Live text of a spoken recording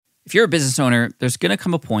If you're a business owner, there's going to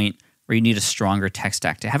come a point where you need a stronger tech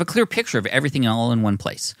stack to have a clear picture of everything all in one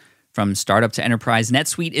place. From startup to enterprise,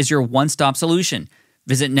 NetSuite is your one-stop solution.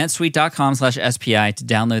 Visit netsuite.com/SPI to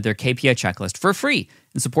download their KPI checklist for free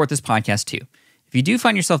and support this podcast too. If you do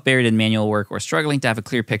find yourself buried in manual work or struggling to have a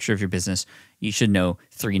clear picture of your business, you should know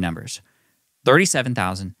 3 numbers: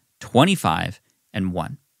 37,000, 25, and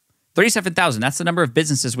 1. 37,000, that's the number of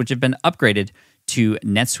businesses which have been upgraded to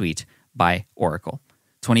NetSuite by Oracle.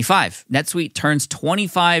 25, NetSuite turns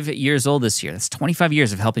 25 years old this year. That's 25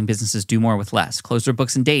 years of helping businesses do more with less, close their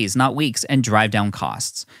books in days, not weeks, and drive down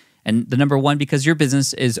costs. And the number 1, because your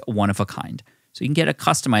business is one of a kind. So you can get a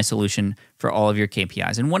customized solution for all of your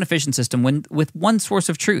KPIs and one efficient system with one source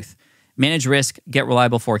of truth. Manage risk, get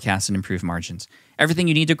reliable forecasts, and improve margins. Everything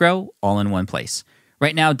you need to grow, all in one place.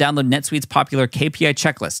 Right now, download NetSuite's popular KPI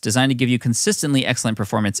checklist designed to give you consistently excellent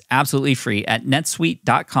performance absolutely free at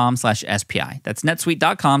netsuite.com/SPI. That's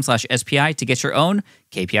netsuite.com/SPI to get your own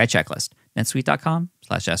KPI checklist.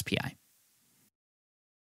 netsuite.com/SPI.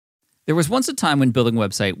 There was once a time when building a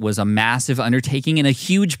website was a massive undertaking and a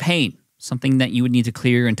huge pain, something that you would need to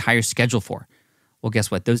clear your entire schedule for. Well, guess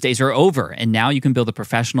what? Those days are over, and now you can build a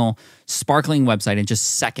professional, sparkling website in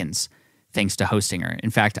just seconds, thanks to Hostinger. In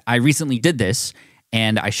fact, I recently did this,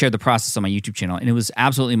 and I shared the process on my YouTube channel, and it was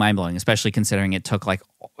absolutely mind-blowing, especially considering it took like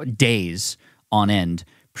days on end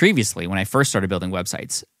previously when I first started building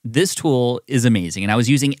websites. This tool is amazing, and I was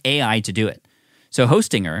using AI to do it. So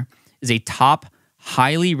Hostinger is a top,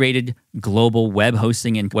 highly rated global web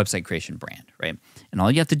hosting and website creation brand, right? And all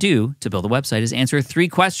you have to do to build a website is answer 3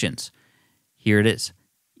 questions. Here it is.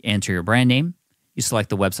 Enter your brand name, you select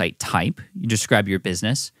the website type, you describe your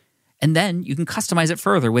business, and then you can customize it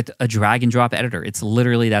further with a drag and drop editor. It's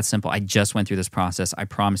literally that simple. I just went through this process. I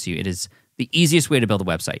promise you, it is the easiest way to build a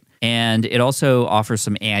website. And it also offers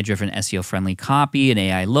some AI-driven SEO-friendly copy, an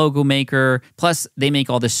AI logo maker. Plus, they make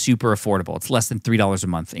all this super affordable. It's less than $3 a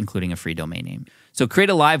month, including a free domain name. So create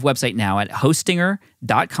a live website now at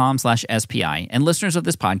hostinger.com/SPI. And listeners of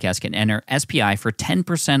this podcast can enter SPI for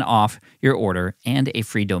 10% off your order and a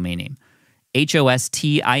free domain name.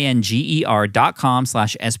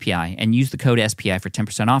 hostinger.com/SPI and use the code SPI for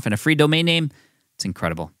 10% off and a free domain name. It's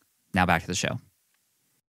incredible. Now back to the show.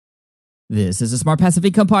 This is a Smart Passive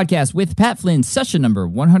Income Podcast with Pat Flynn, session number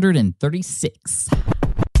 136.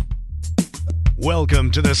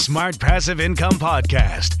 Welcome to the Smart Passive Income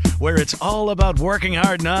Podcast, where it's all about working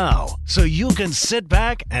hard now so you can sit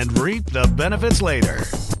back and reap the benefits later.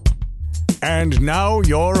 And now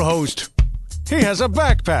your host. He has a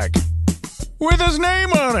backpack with his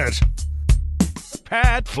name on it.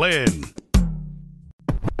 Pat Flynn.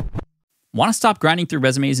 Want to stop grinding through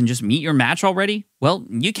resumes and just meet your match already? Well,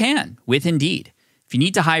 you can with Indeed. If you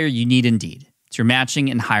need to hire, you need Indeed. It's your matching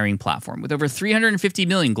and hiring platform with over 350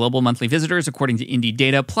 million global monthly visitors, according to Indeed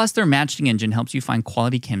data. Plus, their matching engine helps you find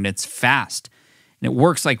quality candidates fast. And it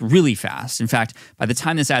works like really fast. In fact, by the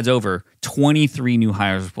time this ad's over, 23 new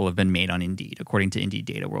hires will have been made on Indeed, according to Indeed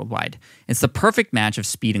data worldwide. It's the perfect match of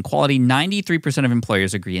speed and quality. 93% of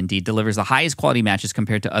employers agree Indeed delivers the highest quality matches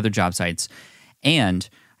compared to other job sites. And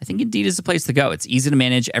I think Indeed is the place to go. It's easy to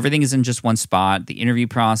manage. Everything is in just one spot. The interview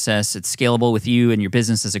process, it's scalable with you and your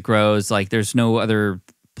business as it grows. Like there's no other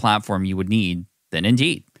platform you would need than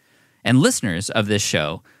Indeed. And listeners of this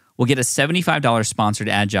show will get a $75 sponsored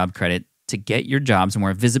ad job credit to get your jobs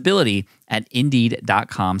more visibility at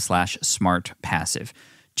Indeed.com/smartpassive.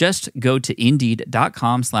 Just go to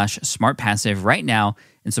Indeed.com/smartpassive right now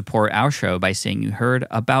and support our show by saying you heard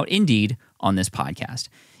about Indeed on this podcast.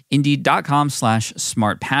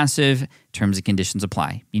 Indeed.com/smartpassive. Terms and conditions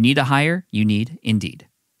apply. You need to hire, you need Indeed.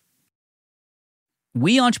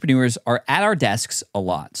 We entrepreneurs are at our desks a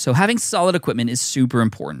lot, so having solid equipment is super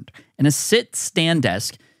important. And a sit-stand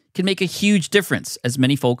desk can make a huge difference, as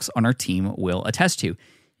many folks on our team will attest to.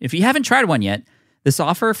 If you haven't tried one yet, this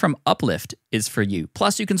offer from Uplift is for you.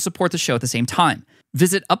 Plus, you can support the show at the same time.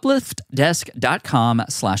 Visit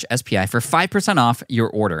upliftdesk.com/SPI for 5% off your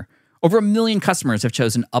order. Over 1 million customers have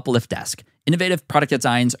chosen Uplift Desk. Innovative product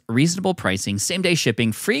designs, reasonable pricing, same-day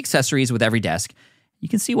shipping, free accessories with every desk. You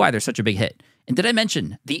can see why they're such a big hit. And did I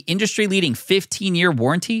mention the industry-leading 15-year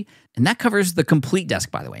warranty? And that covers the complete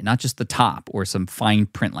desk, by the way, not just the top or some fine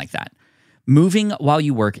print like that. Moving while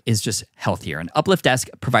you work is just healthier. And Uplift Desk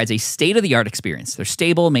provides a state-of-the-art experience. They're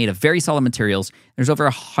stable, made of very solid materials. There's over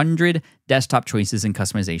 100 desktop choices and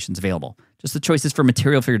customizations available. Just the choices for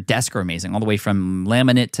material for your desk are amazing, all the way from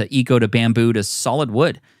laminate to eco to bamboo to solid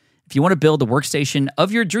wood. If you want to build the workstation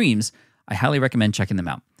of your dreams, I highly recommend checking them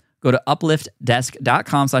out. Go to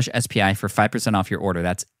upliftdesk.com/SPI for 5% off your order.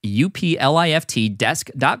 That's UPLIFT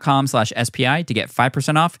desk.com/SPI to get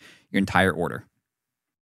 5% off your entire order.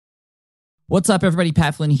 What's up, everybody?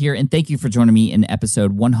 Pat Flynn here, and thank you for joining me in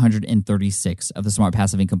episode 136 of the Smart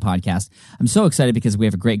Passive Income Podcast. I'm so excited because we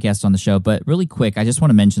have a great guest on the show, but really quick, I just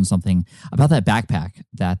want to mention something about that backpack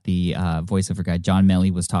that the voiceover guy, John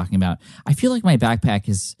Melly, was talking about. I feel like my backpack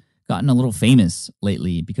has gotten a little famous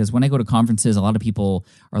lately because when I go to conferences, a lot of people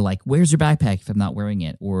are like, where's your backpack if I'm not wearing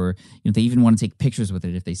it? Or they even want to take pictures with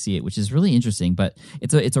it if they see it, which is really interesting. But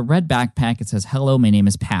it's a red backpack. It says, hello, my name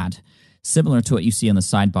is Pat. Similar to what you see on the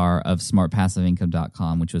sidebar of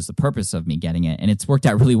smartpassiveincome.com, which was the purpose of me getting it. And it's worked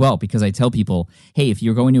out really well because I tell people, hey, if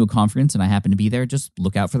you're going to a conference and I happen to be there, just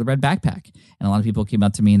look out for the red backpack. And a lot of people came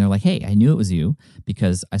up to me and they're like, hey, I knew it was you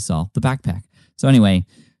because I saw the backpack. So anyway,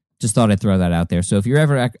 just thought I'd throw that out there. So if you're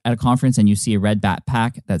ever at a conference and you see a red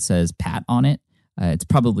backpack that says Pat on it, it's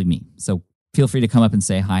probably me. So feel free to come up and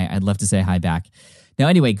say hi. I'd love to say hi back. Now,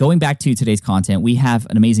 anyway, going back to today's content, we have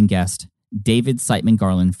an amazing guest. David Siteman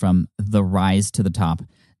Garland from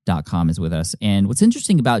theRiseToTheTop.com is with us. And what's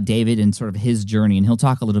interesting about David and sort of his journey, and he'll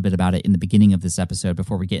talk a little bit about it in the beginning of this episode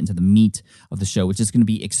before we get into the meat of the show, which is going to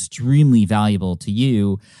be extremely valuable to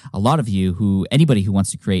you, a lot of you, anybody who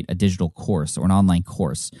wants to create a digital course or an online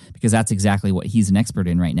course, because that's exactly what he's an expert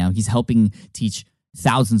in right now. He's helping teach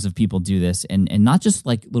thousands of people do this, and not just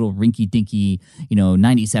like little rinky-dinky,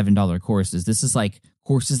 $97 courses. This is like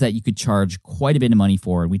courses that you could charge quite a bit of money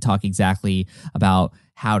for. We talk exactly about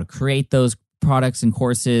how to create those products and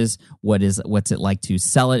courses, what's it like to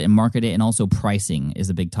sell it and market it, and also pricing is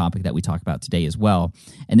a big topic that we talk about today as well.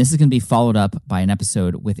 And this is going to be followed up by an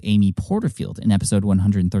episode with Amy Porterfield in episode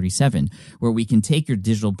 137, where we can take your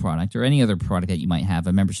digital product or any other product that you might have,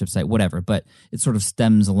 a membership site, whatever, but it sort of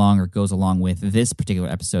stems along or goes along with this particular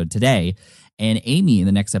episode today. And Amy in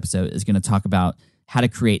the next episode is going to talk about how to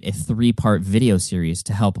create a 3-part video series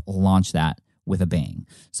to help launch that with a bang.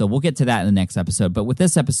 So we'll get to that in the next episode. But with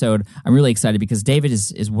this episode, I'm really excited because David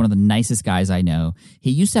is one of the nicest guys I know.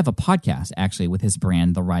 He used to have a podcast, actually, with his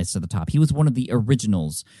brand, The Rise to the Top. He was one of the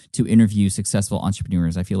originals to interview successful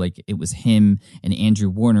entrepreneurs. I feel like it was him and Andrew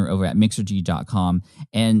Warner over at Mixergy.com,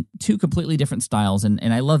 and two completely different styles, and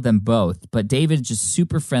I love them both. But David, just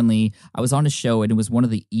super friendly. I was on his show, and it was one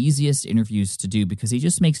of the easiest interviews to do because he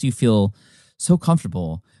just makes you feel so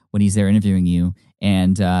comfortable when he's there interviewing you.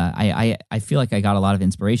 And I feel like I got a lot of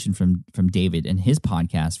inspiration from David and his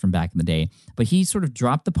podcast from back in the day. But he sort of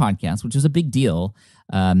dropped the podcast, which was a big deal.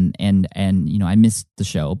 And I missed the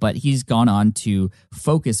show. But he's gone on to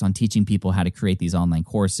focus on teaching people how to create these online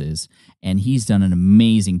courses. And he's done an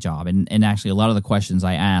amazing job. And actually, a lot of the questions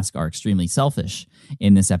I ask are extremely selfish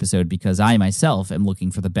in this episode because I myself am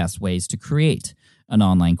looking for the best ways to create an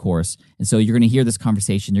online course. And so you're going to hear this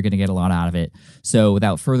conversation. You're going to get a lot out of it. So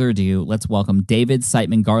without further ado, let's welcome David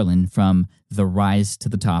Siteman Garland from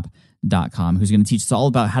TheRiseToTheTop.com, who's going to teach us all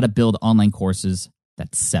about how to build online courses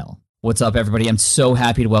that sell. What's up, everybody? I'm so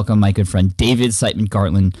happy to welcome my good friend David Siteman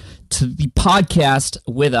Garland to the podcast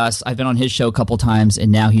with us. I've been on his show a couple times, and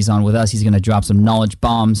now he's on with us. He's going to drop some knowledge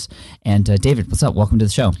bombs. And David, what's up? Welcome to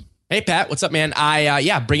the show. Hey, Pat, what's up, man?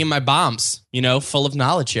 Bringing my bombs, full of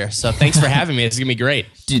knowledge here. So thanks for having me. It's going to be great.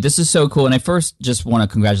 Dude, this is so cool. And I first just want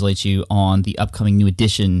to congratulate you on the upcoming new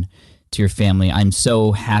addition to your family. I'm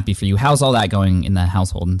so happy for you. How's all that going in the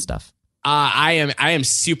household and stuff? I am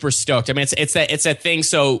super stoked. I mean, it's that thing.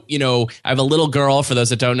 So, I have a little girl, for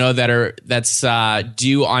those that don't know, that's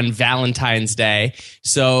due on Valentine's Day.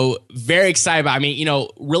 So very excited.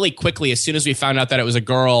 Really quickly, as soon as we found out that it was a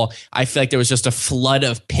girl, I feel like there was just a flood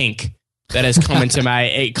of pink that has come into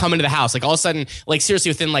the house. Like all of a sudden, like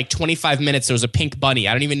seriously, within like 25 minutes, there was a pink bunny.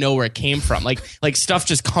 I don't even know where it came from. Like stuff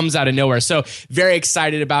just comes out of nowhere. So very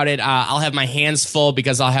excited about it. I'll have my hands full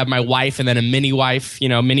because I'll have my wife and then a mini wife,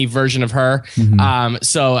 mini version of her. Mm-hmm.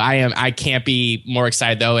 So I can't be more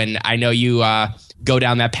excited though. And I know you go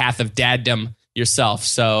down that path of daddom yourself.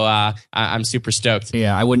 So I'm super stoked.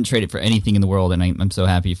 Yeah, I wouldn't trade it for anything in the world. And I'm so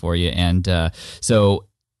happy for you. And so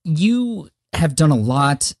you have done a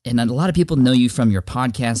lot, and a lot of people know you from your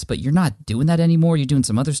podcast, but you're not doing that anymore. You're doing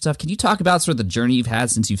some other stuff. Can you talk about sort of the journey you've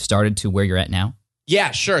had since you've started to where you're at now?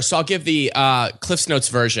 Yeah, sure. So I'll give the Cliff's Notes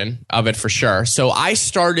version of it for sure. So I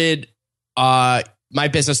started my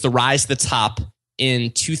business, The Rise to the Top,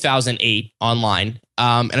 in 2008 online.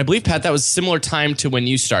 And I believe, Pat, that was a similar time to when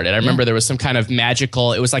you started. I remember there was some kind of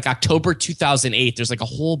magical, it was like October 2008. There's like a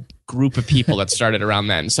whole group of people that started around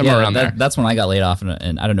then, somewhere around there. That's when I got laid off.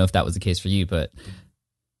 And I don't know if that was the case for you, but...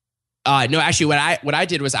 No, actually, what I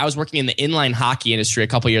did was I was working in the inline hockey industry a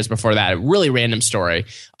couple years before that. A really random story.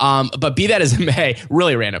 But be that as it may,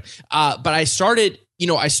 really random. But I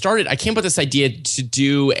came up with this idea to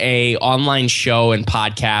do a online show and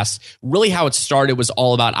podcast. Really how it started was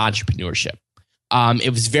all about entrepreneurship. It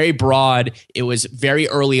was very broad. It was very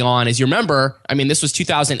early on. As you remember, I mean, this was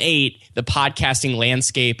 2008. The podcasting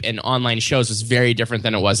landscape and online shows was very different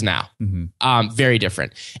than it was now. Very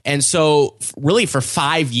different. And so really for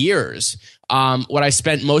 5 years, what I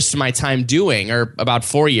spent most of my time doing, or about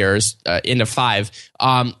 4 years into 5,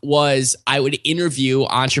 was I would interview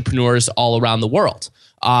entrepreneurs all around the world.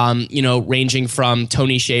 Ranging from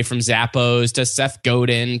Tony Hsieh from Zappos to Seth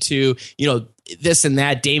Godin to, this and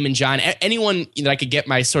that, Damon John, anyone that I could get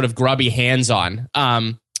my sort of grubby hands on,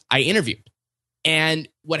 I interviewed. And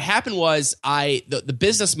what happened was the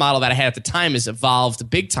business model that I had at the time has evolved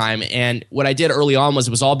big time. And what I did early on was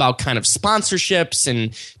it was all about kind of sponsorships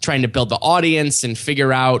and trying to build the audience and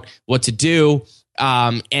figure out what to do.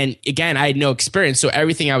 And again, I had no experience. So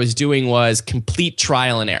everything I was doing was complete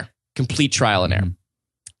trial and error.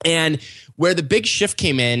 And where the big shift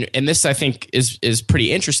came in, and this I think is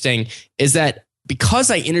pretty interesting, is that because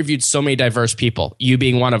I interviewed so many diverse people, you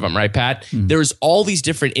being one of them, right, Pat? There's all these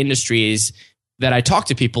different industries that I talked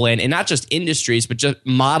to people in, and not just industries, but just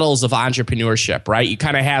models of entrepreneurship, right? You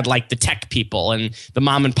kind of had like the tech people and the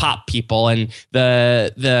mom and pop people and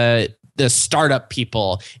the startup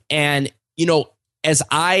people. And, as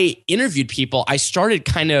I interviewed people, I started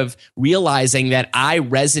kind of realizing that I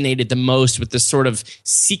resonated the most with this sort of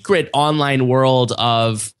secret online world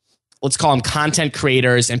of, let's call them content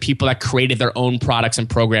creators and people that created their own products and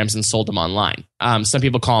programs and sold them online. Some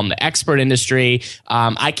people call them the expert industry.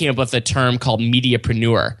 I came up with a term called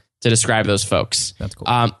mediapreneur to describe those folks. That's cool.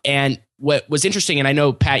 And what was interesting, and I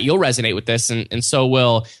know, Pat, you'll resonate with this, and so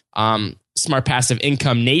will Smart Passive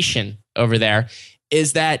Income Nation over there,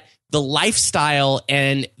 is that the lifestyle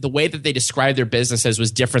and the way that they described their businesses was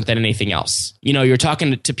different than anything else. You're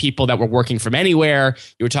talking to people that were working from anywhere.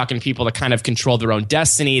 You were talking to people that kind of controlled their own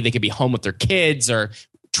destiny. They could be home with their kids or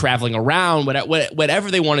traveling around,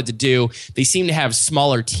 whatever they wanted to do. They seem to have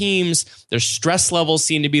smaller teams. Their stress levels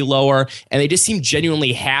seem to be lower, and they just seem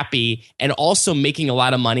genuinely happy and also making a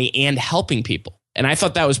lot of money and helping people. And I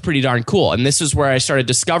thought that was pretty darn cool. And this is where I started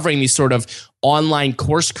discovering these sort of online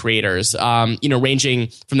course creators, ranging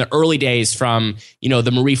from the early days from,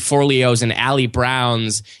 the Marie Forleos and Ali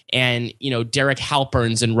Browns and, Derek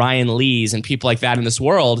Halperns and Ryan Lees and people like that in this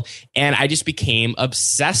world. And I just became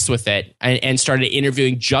obsessed with it and started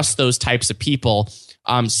interviewing just those types of people,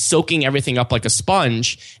 soaking everything up like a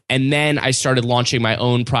sponge. And then I started launching my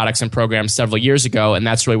own products and programs several years ago. And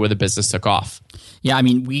that's really where the business took off. Yeah, I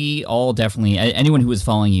mean, we all definitely, anyone who was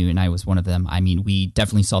following you, and I was one of them, I mean, we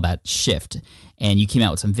definitely saw that shift. And you came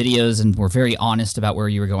out with some videos and were very honest about where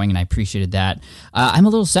you were going, and I appreciated that. I'm a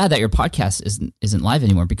little sad that your podcast isn't live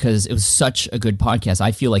anymore because it was such a good podcast.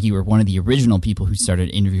 I feel like you were one of the original people who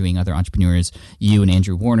started interviewing other entrepreneurs, you and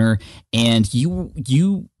Andrew Warner, and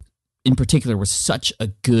you in particular was such a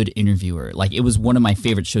good interviewer. Like, it was one of my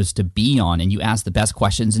favorite shows to be on, and you asked the best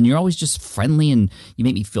questions, and you're always just friendly, and you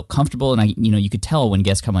make me feel comfortable. And you could tell when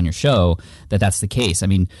guests come on your show that that's the case. I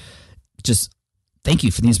mean, just thank you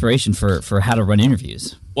for the inspiration for how to run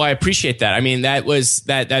interviews. Well, I appreciate that. I mean,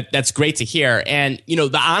 that's great to hear. And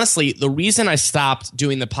honestly, the reason I stopped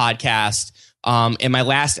doing the podcast, and my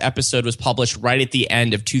last episode was published right at the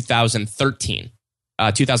end of 2013.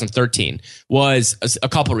 2013 was a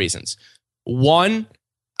couple reasons. One,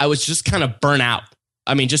 I was just kind of burnt out.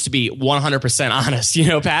 I mean, just to be 100%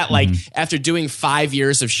 honest, Pat, like after doing 5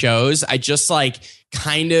 years of shows, I just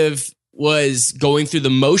kind of was going through the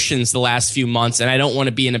motions the last few months. And I don't want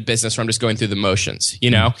to be in a business where I'm just going through the motions,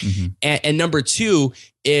 And number two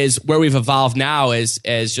is where we've evolved now is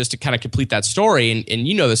just to kind of complete that story. And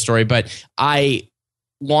the story, but I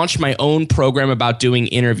launched my own program about doing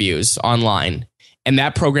interviews online. And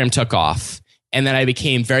that program took off. And then I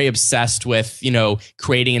became very obsessed with,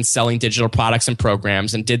 creating and selling digital products and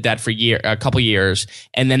programs, and did that for a couple years.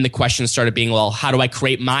 And then the question started being, well, how do I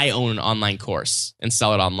create my own online course and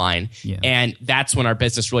sell it online? Yeah. And that's when our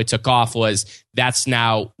business really took off. That's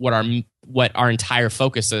now what our entire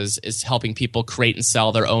focus is helping people create and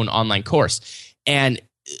sell their own online course. And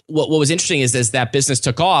what was interesting is as that business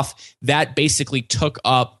took off, that basically took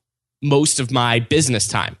up most of my business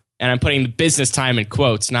time. And I'm putting business time in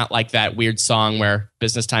quotes, not like that weird song where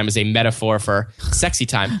business time is a metaphor for sexy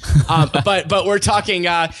time. But we're talking,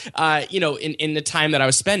 in the time that I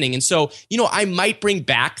was spending. And so, I might bring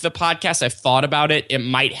back the podcast. I've thought about it. It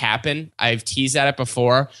might happen. I've teased at it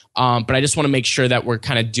before. But I just want to make sure that we're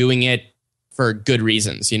kind of doing it for good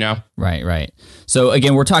reasons, you know? Right, right. So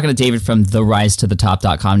again, we're talking to David from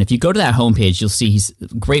therisetothetop.com. And if you go to that homepage, you'll see he's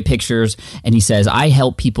great pictures. And he says, I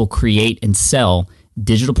help people create and sell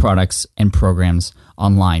digital products and programs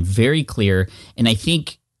online. Very clear. And I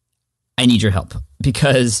think I need your help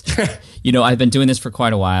because, I've been doing this for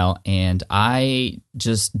quite a while and I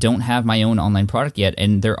just don't have my own online product yet.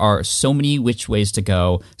 And there are so many which ways to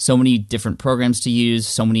go, so many different programs to use,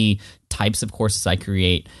 so many types of courses I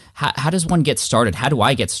create. How does one get started? How do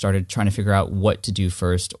I get started trying to figure out what to do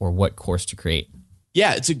first or what course to create?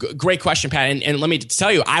 Yeah, it's a great question, Pat. And let me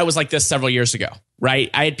tell you, I was like this several years ago, right?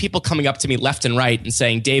 I had people coming up to me left and right and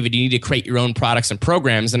saying, David, you need to create your own products and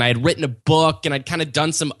programs. And I had written a book and I'd kind of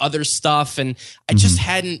done some other stuff and I just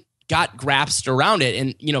hadn't got grasped around it.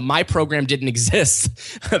 And, my program didn't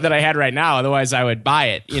exist that I had right now. Otherwise, I would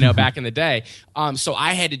buy it, back in the day. So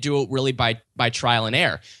I had to do it really by trial and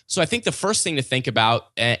error. So I think the first thing to think about,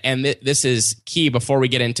 and this is key before we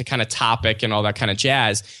get into kind of topic and all that kind of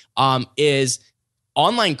jazz, is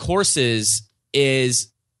online courses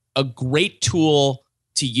is a great tool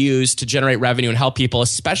to use to generate revenue and help people,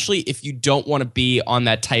 especially if you don't want to be on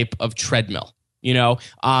that type of treadmill.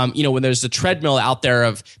 When there's a treadmill out there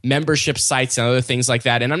of membership sites and other things like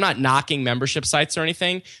that, and I'm not knocking membership sites or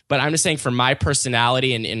anything, but I'm just saying for my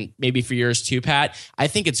personality and maybe for yours too, Pat, I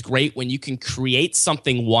think it's great when you can create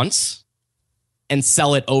something once and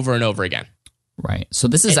sell it over and over again. Right. So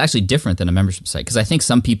this is actually different than a membership site because I think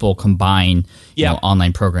some people combine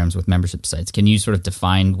online programs with membership sites. Can you sort of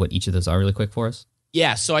define what each of those are really quick for us?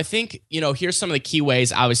 Yeah. So I think, here's some of the key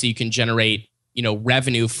ways, obviously, you can generate,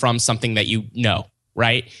 revenue from something that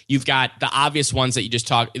right? You've got the obvious ones that you just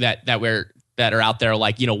talked that are out there,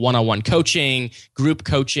 like, one-on-one coaching, group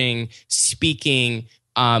coaching, speaking,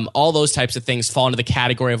 all those types of things fall into the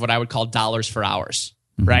category of what I would call dollars for hours.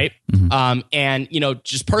 Right. And,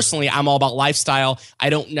 just personally, I'm all about lifestyle. I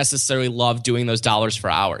don't necessarily love doing those dollars for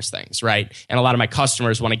hours things. Right. And a lot of my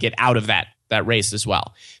customers want to get out of that race as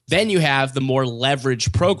well. Then you have the more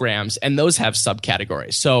leveraged programs, and those have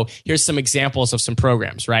subcategories. So here's some examples of some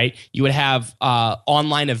programs, right? You would have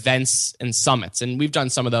online events and summits. And we've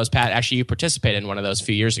done some of those, Pat. Actually, you participated in one of those a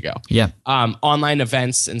few years ago. Yeah. Online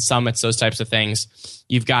events and summits, those types of things.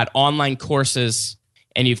 You've got online courses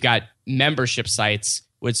and you've got membership sites,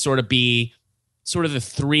 would sort of be sort of the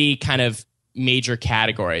three kind of major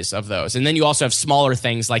categories of those. And then you also have smaller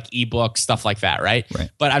things like ebooks, stuff like that, right?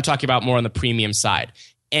 But I'm talking about more on the premium side.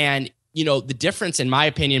 And, the difference, in my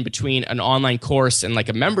opinion, between an online course and like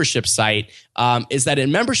a membership site is that a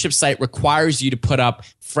membership site requires you to put up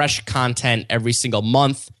fresh content every single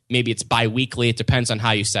month. Maybe it's bi-weekly. It depends on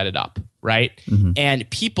how you set it up, right? And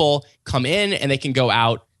people come in and they can go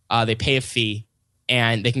out. They pay a fee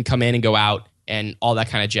and they can come in and go out and all that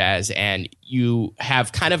kind of jazz. And you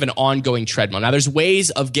have kind of an ongoing treadmill. Now, there's ways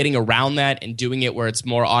of getting around that and doing it where it's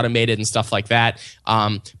more automated and stuff like that.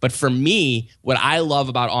 But for me, what I love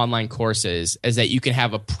about online courses is that you can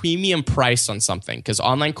have a premium price on something, because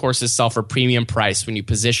online courses sell for premium price when you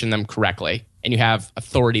position them correctly and you have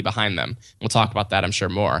authority behind them. We'll talk about that, I'm sure,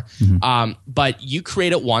 more. But you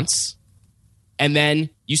create it once and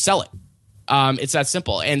then you sell it. It's that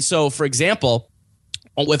simple. And so, for example,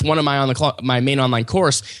 with one of my main online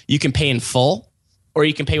course, you can pay in full, or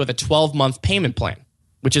you can pay with a 12-month payment plan,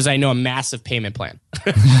 which is, I know, a massive payment plan.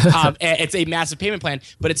 It's a massive payment plan,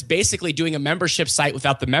 but it's basically doing a membership site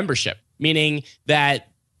without the membership, meaning that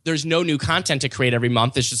there's no new content to create every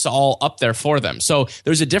month. It's just all up there for them. So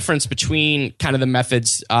there's a difference between kind of the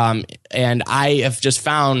methods. And I have just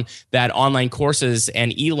found that online courses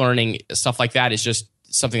and e-learning, stuff like that, is just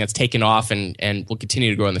something that's taken off and will continue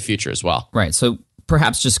to grow in the future as well. Right. So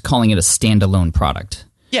perhaps just calling it a standalone product.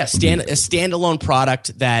 Yeah, a standalone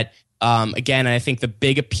product that, again, I think the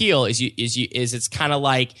big appeal is it's kind of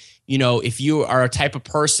like, if you are a type of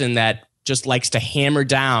person that just likes to hammer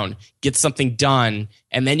down, get something done,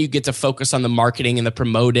 and then you get to focus on the marketing and the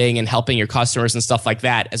promoting and helping your customers and stuff like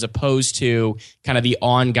that, as opposed to kind of the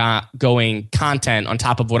ongoing content on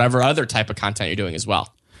top of whatever other type of content you're doing as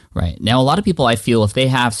well. Right. Now, a lot of people, I feel, if they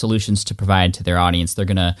have solutions to provide to their audience, they're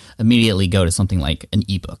going to immediately go to something like an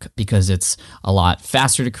ebook because it's a lot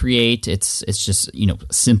faster to create. It's just,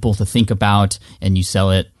 simple to think about, and you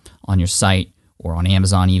sell it on your site or on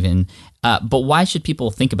Amazon even. But why should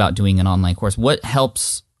people think about doing an online course? What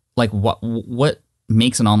helps, what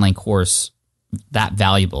makes an online course that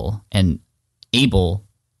valuable and able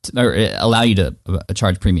to, or allow you to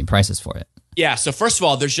charge premium prices for it? Yeah. So first of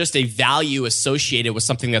all, there's just a value associated with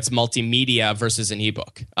something that's multimedia versus an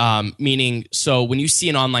ebook. Meaning, so when you see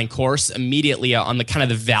an online course, immediately on the kind of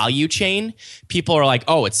the value chain, people are like,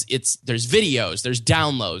 oh, there's videos, there's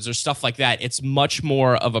downloads, there's stuff like that. It's much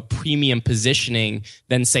more of a premium positioning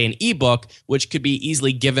than say an ebook, which could be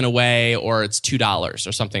easily given away, or it's $2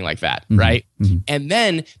 or something like that, right? Mm-hmm. And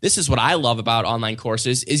then this is what I love about online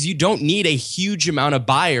courses is you don't need a huge amount of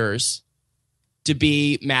buyers to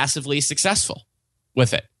be massively successful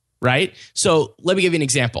with it, right? So let me give you an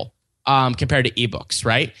example compared to ebooks,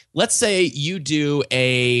 right? Let's say you do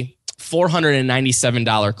a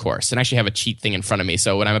 $497 course, and I actually have a cheat thing in front of me.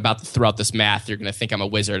 So when I'm about to throw out this math, you're going to think I'm a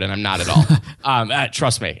wizard, and I'm not at all.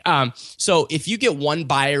 Trust me. So if you get one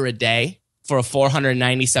buyer a day for a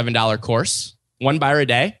 $497 course, one buyer a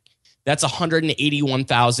day, that's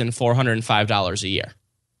 $181,405 a year.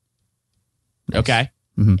 Okay?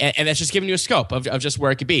 Mm-hmm. And that's just giving you a scope of just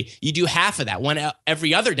where it could be. You do half of that, one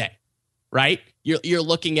every other day, right? You're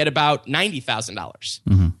looking at about $90,000.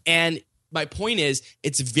 Mm-hmm. And my point is,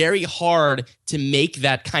 it's very hard to make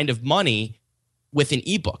that kind of money with an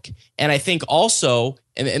ebook. And I think also,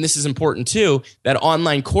 and this is important too, that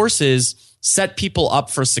online courses set people up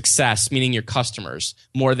for success, meaning your customers,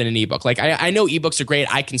 more than an ebook. Like I know ebooks are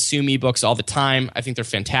great. I consume ebooks all the time. I think they're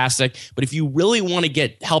fantastic. But if you really want to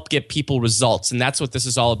help get people results, and that's what this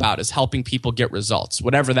is all about, is helping people get results,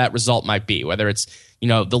 whatever that result might be, whether it's,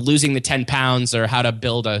 the losing the 10 pounds or how to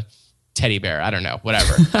build a teddy bear. I don't know,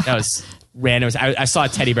 whatever. That was random. I saw a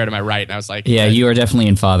teddy bear to my right and I was like, yeah, you are definitely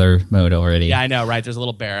in father mode already. Yeah, I know, right? There's a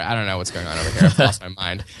little bear. I don't know what's going on over here. I've lost my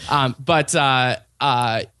mind.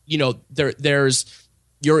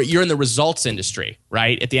 You're in the results industry,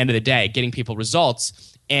 right? At the end of the day, getting people results.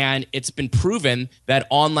 And it's been proven that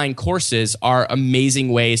online courses are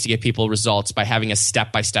amazing ways to get people results by having a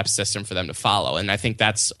step-by-step system for them to follow. And I think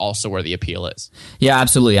that's also where the appeal is. Yeah,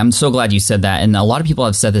 absolutely. I'm so glad you said that. And a lot of people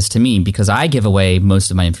have said this to me because I give away most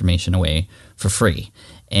of my information away for free.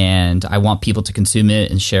 And I want people to consume it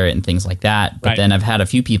and share it and things like that. But right. Then I've had a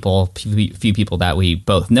few people that we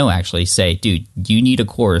both know actually say, dude, you need a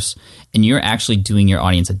course and you're actually doing your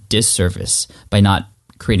audience a disservice by not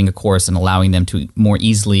creating a course and allowing them to more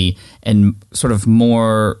easily and sort of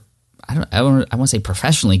more, I want to say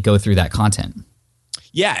professionally go through that content.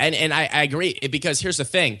 Yeah, and I agree, because here's the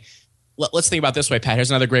thing. Let's think about it this way, Pat.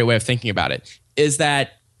 Here's another great way of thinking about it, is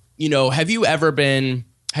that, have you ever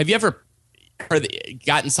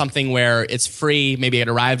gotten something where it's free, maybe it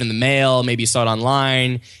arrived in the mail, maybe you saw it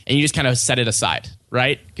online, and you just kind of set it aside,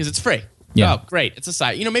 right? Because it's free. Yeah. Oh, great. It's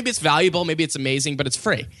aside. Maybe it's valuable, maybe it's amazing, but it's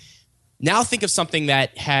free. Now think of something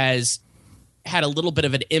that has had a little bit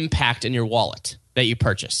of an impact in your wallet that you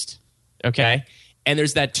purchased, okay? And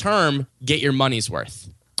there's that term, get your money's worth.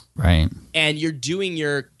 Right. And you're doing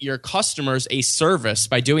your customers a service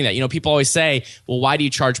by doing that. People always say, well, why do you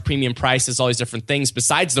charge premium prices, all these different things,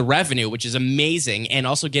 besides the revenue, which is amazing, and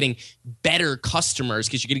also getting better customers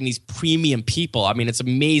because you're getting these premium people. I mean, it's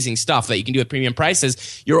amazing stuff that you can do at premium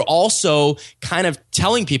prices. You're also kind of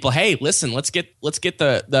telling people, hey, listen, let's get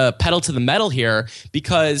the pedal to the metal here,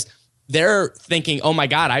 because they're thinking, oh my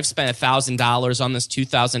God, I've spent $1,000 on this,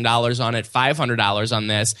 $2,000 on it, $500 on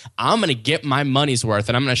this. I'm going to get my money's worth,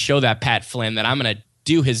 and I'm going to show that Pat Flynn that I'm going to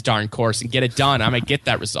do his darn course and get it done. I'm going to get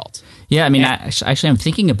that result. Yeah, I mean, actually, I'm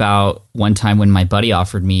thinking about one time when my buddy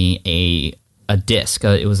offered me a disc.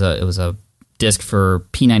 It was a disc for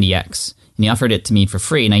P90X, and he offered it to me for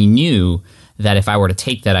free, and I knew that if I were to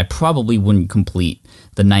take that, I probably wouldn't complete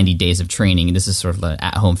the 90 days of training. This is sort of an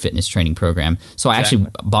at-home fitness training program. So I actually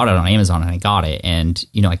bought it on Amazon and I got it. And,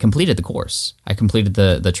 I completed the course. I completed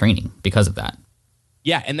the training because of that.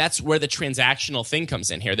 Yeah, and that's where the transactional thing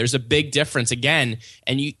comes in here. There's a big difference again,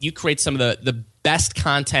 and you create some of the best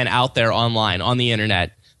content out there online, on the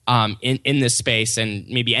internet, in this space and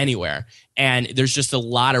maybe anywhere. And there's just a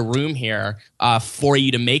lot of room here for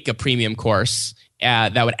you to make a premium course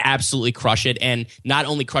that would absolutely crush it, and not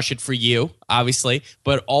only crush it for you, obviously,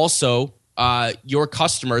 but also your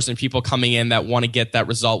customers and people coming in that want to get that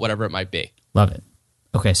result, whatever it might be. Love it.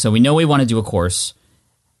 Okay, so we know we want to do a course.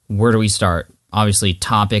 Where do we start? Obviously,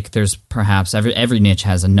 topic. There's perhaps every niche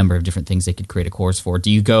has a number of different things they could create a course for.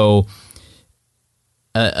 Do you go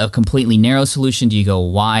a completely narrow solution? Do you go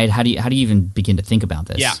wide? How do you even begin to think about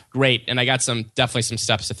this? Yeah, great. And I got definitely some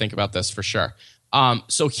steps to think about this for sure.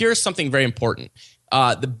 So here's something very important.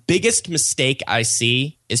 The biggest mistake I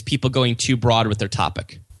see is people going too broad with their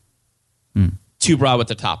topic. Too broad with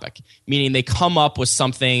the topic, meaning they come up with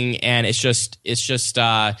something and it's just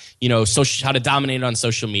how to dominate on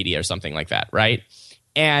social media or something like that, right?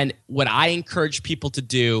 And what I encourage people to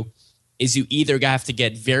do is you either have to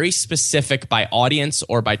get very specific by audience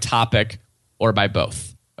or by topic or by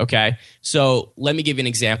both. Okay. So let me give you an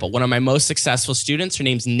example. One of my most successful students, her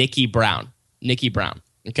name's Nikki Brown. Nikki Brown.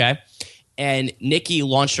 Okay. And Nikki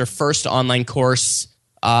launched her first online course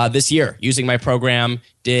this year using my program,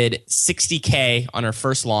 did $60K on her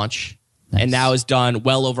first launch, and now has done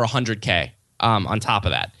well over $100K on top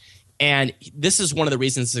of that. And this is one of the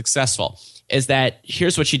reasons it's successful is that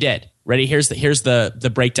here's what she did. Ready? Here's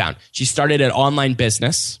the breakdown. She started an online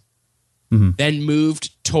business, then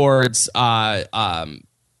moved towards online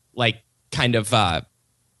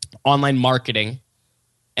marketing,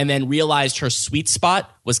 and then realized her sweet spot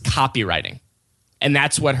was copywriting. And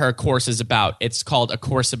that's what her course is about. It's called A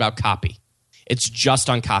Course About Copy. It's just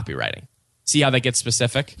on copywriting. See how that gets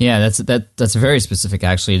specific? Yeah, that's very specific,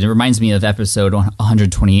 actually. It reminds me of episode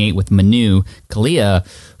 128 with Manu Kalia,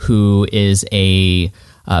 who is a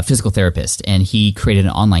physical therapist, and he created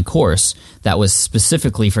an online course that was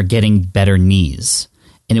specifically for getting better knees.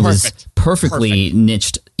 And it was perfectly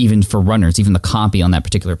niched even for runners. Even the copy on that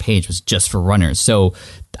particular page was just for runners. So,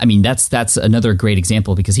 I mean, that's another great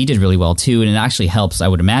example because he did really well too. And it actually helps, I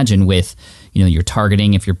would imagine, with, you know, your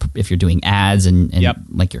targeting if you're doing ads and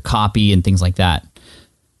like your copy and things like that.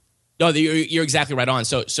 No, you're exactly right on.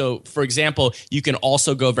 So for example, you can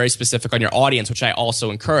also go very specific on your audience, which I also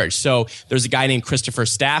encourage. So there's a guy named Christopher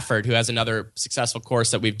Stafford who has another successful course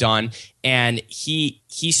that we've done, and he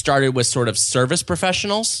started with sort of service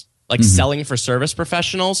professionals, like selling for service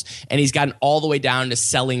professionals, and he's gotten all the way down to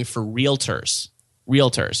selling for realtors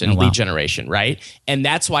and lead generation, right? And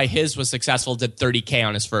that's why his was successful, did $30K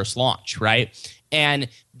on his first launch, right? And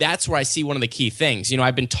that's where I see one of the key things. You know,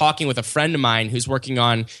 I've been talking with a friend of mine who's working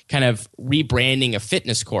on kind of rebranding a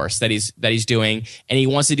fitness course that he's doing, and he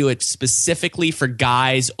wants to do it specifically for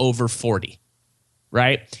guys over 40,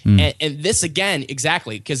 right? And this again,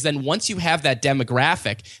 exactly, because then once you have that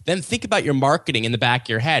demographic, then think about your marketing in the back of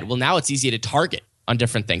your head. Well, now it's easy to target on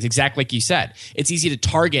different things. Exactly like you said. It's easy to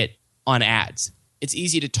target on ads. It's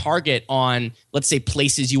easy to target on, let's say,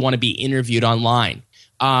 places you want to be interviewed online.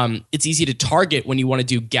 It's easy to target when you want to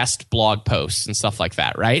do guest blog posts and stuff like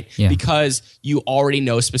that, right? Yeah. Because you already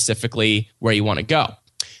know specifically where you want to go.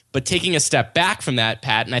 But taking a step back from that,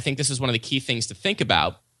 Pat, and I think this is one of the key things to think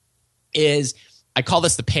about, is I call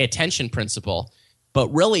this the pay attention principle. But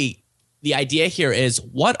really, the idea here is,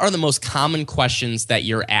 what are the most common questions that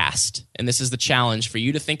you're asked? And this is the challenge for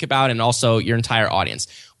you to think about, and also your entire audience.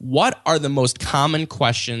 What are the most common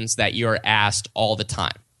questions that you're asked all the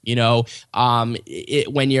time? You know,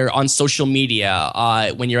 when you're on social media,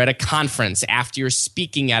 when you're at a conference, after you're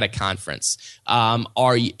speaking at a conference,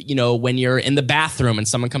 or, you know, when you're in the bathroom and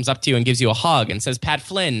someone comes up to you and gives you a hug and says, Pat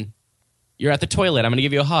Flynn, you're at the toilet, I'm going to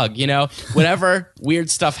give you a hug, you know, whatever weird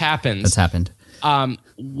stuff happens. That's happened.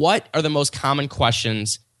 What are the most common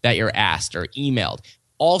questions that you're asked or emailed?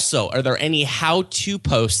 Also, are there any how-to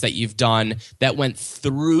posts that you've done that went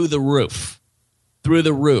through the roof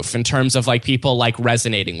in terms of like people like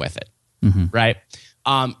resonating with it, right?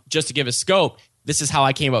 Just to give a scope, this is how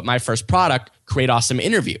I came up with my first product, Create Awesome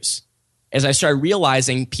Interviews. As I started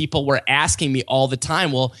realizing people were asking me all the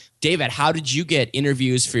time, well, David, how did you get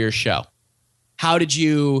interviews for your show? How did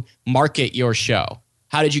you market your show?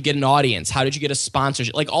 How did you get an audience? How did you get a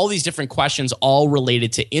sponsorship? Like all these different questions all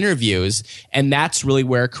related to interviews. And that's really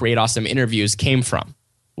where Create Awesome Interviews came from,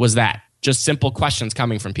 was that. Just simple questions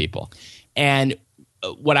coming from people. And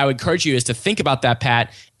what I would encourage you is to think about that,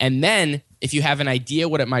 Pat. And then if you have an idea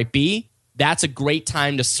what it might be, that's a great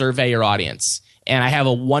time to survey your audience. And I have a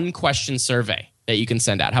 1-question survey that you can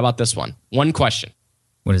send out. How about this one? 1 question.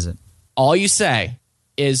 What is it? All you say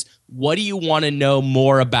is, what do you want to know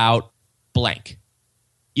more about blank?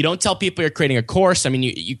 You don't tell people you're creating a course. I mean,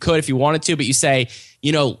 you could if you wanted to, but you say,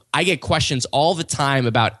 you know, I get questions all the time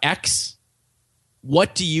about X.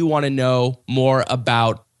 What do you want to know more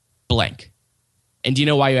about blank? And do you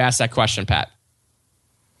know why you asked that question, Pat?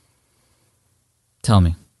 Tell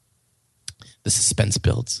me. The suspense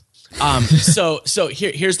builds. So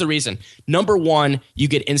here's the reason. Number one, you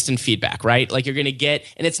get instant feedback, right? Like you're going to get,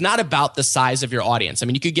 and it's not about the size of your audience. I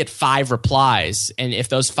mean, you could get 5 replies, and if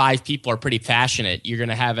those 5 people are pretty passionate, you're going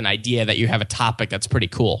to have an idea that you have a topic that's pretty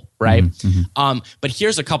cool, right? But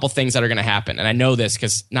here's a couple things that are going to happen, and I know this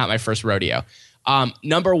because not my first rodeo.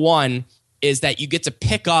 Number one is that you get to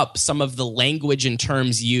pick up some of the language and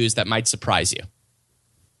terms used that might surprise you,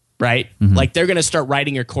 right? Like they're going to start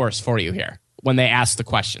writing your course for you here. When they ask the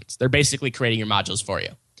questions, they're basically creating your modules for you.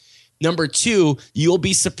 Number two, you'll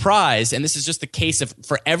be surprised, and this is just the case of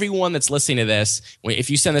for everyone that's listening to this,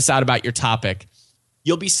 if you send this out about your topic,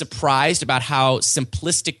 you'll be surprised about how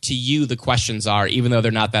simplistic to you the questions are, even though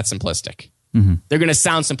they're not that simplistic. Mm-hmm. They're going to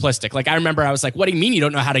sound simplistic. Like I remember I was like, what do you mean you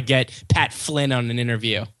don't know how to get Pat Flynn on an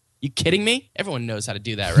interview? You kidding me? Everyone knows how to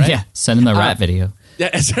do that, right? Yeah, send him a rap video.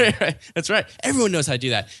 That's right. That's right. Everyone knows how to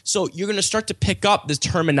do that. So you're going to start to pick up this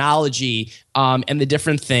terminology and the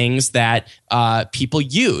different things that people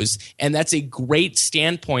use. And that's a great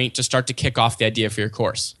standpoint to start to kick off the idea for your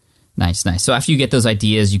course. Nice. So after you get those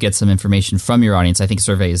ideas, you get some information from your audience. I think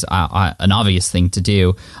survey is an obvious thing to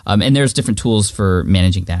do. And there's different tools for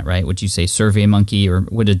managing that, right? Would you say SurveyMonkey, or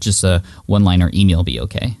would it just a one-liner email be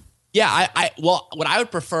okay? Yeah, well, what I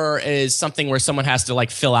would prefer is something where someone has to like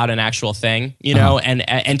fill out an actual thing, you know, and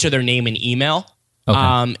enter their name and email.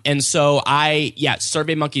 Okay. And so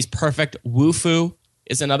SurveyMonkey's perfect. Woofoo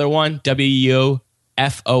is another one. WUFOO,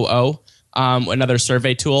 another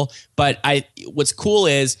survey tool. But what's cool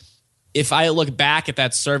is if I look back at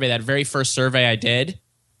that survey, that very first survey I did,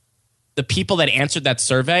 the people that answered that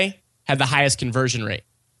survey had the highest conversion rate.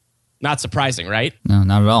 Not surprising, right? No,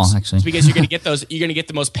 not at all, actually. It's because you're going to get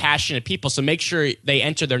the most passionate people. So make sure they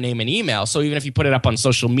enter their name and email. So even if you put it up on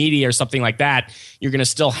social media or something like that, you're going to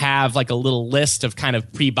still have like a little list of kind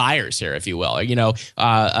of pre-buyers here, if you will. Or,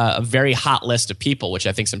 a very hot list of people, which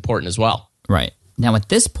I think is important as well. Right. Now, at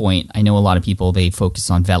this point, I know a lot of people, they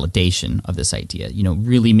focus on validation of this idea,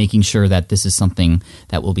 really making sure that this is something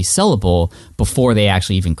that will be sellable before they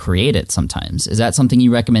actually even create it sometimes. Is that something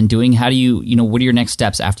you recommend doing? How do you, what are your next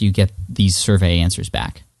steps after you get these survey answers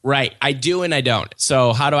back? Right. I do and I don't.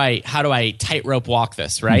 So how do I tightrope walk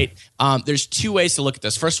this, right? There's two ways to look at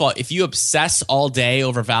this. First of all, if you obsess all day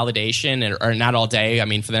over validation, or not all day, I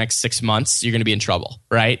mean, for the next 6 months, you're going to be in trouble,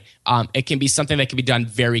 right? It can be something that can be done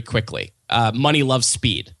very quickly. Money loves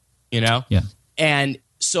speed, Yeah. And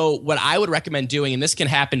so what I would recommend doing, and this can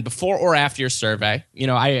happen before or after your survey,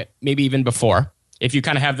 maybe even before, if you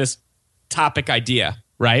kind of have this topic idea,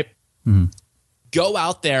 right? Mm-hmm. Go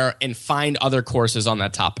out there and find other courses on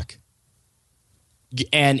that topic.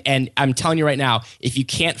 And I'm telling you right now, if you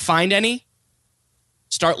can't find any,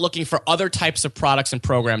 start looking for other types of products and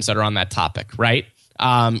programs that are on that topic, right?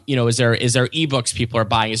 Is there ebooks people are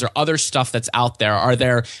buying? Is there other stuff that's out there? Are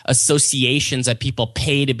there associations that people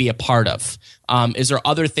pay to be a part of? Is there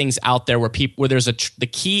other things out there where the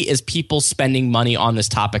key is people spending money on this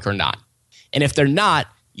topic or not? And if they're not,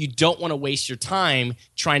 you don't want to waste your time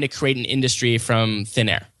trying to create an industry from thin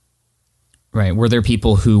air. Right. Were there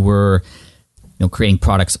people who were, creating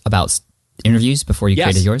products about interviews before you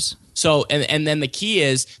created yours? So, and then the key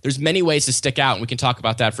is there's many ways to stick out, and we can talk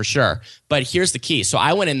about that for sure. But here's the key. So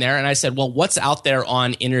I went in there and I said, well, what's out there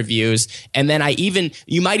on interviews? And then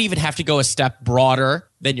you might even have to go a step broader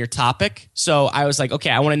than your topic. So I was like, okay,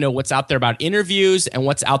 I want to know what's out there about interviews and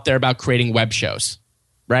what's out there about creating web shows,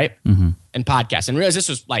 right? Mm-hmm. And podcasts. And realize this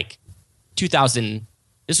was like 2000,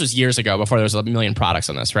 this was years ago before there was a million products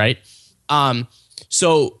on this, right?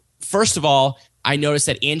 So first of all, I noticed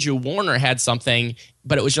that Andrew Warner had something,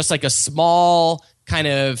 but it was just like a small kind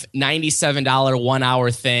of $97 1 hour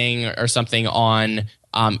thing or something on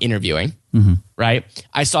interviewing, right?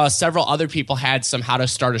 I saw several other people had some how to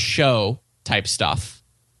start a show type stuff.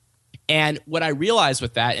 And what I realized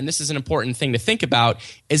with that, and this is an important thing to think about,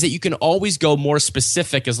 is that you can always go more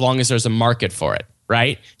specific as long as there's a market for it,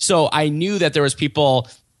 right? So I knew that there was people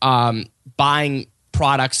buying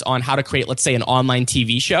products on how to create, let's say, an online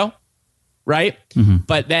TV show, right? Mm-hmm.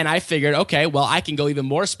 But then I figured, okay, well, I can go even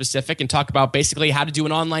more specific and talk about basically how to do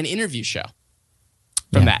an online interview show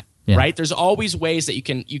from that. Yeah. Right? There's always ways that you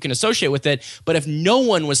can associate with it. But if no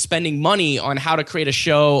one was spending money on how to create a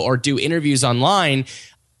show or do interviews online,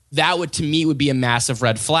 that would, to me, would be a massive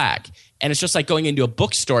red flag. And it's just like going into a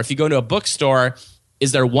bookstore. If you go into a bookstore,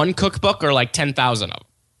 is there one cookbook or like 10,000 of them?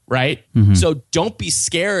 Right? Mm-hmm. So don't be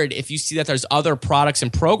scared if you see that there's other products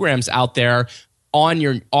and programs out there on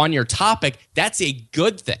your topic. That's a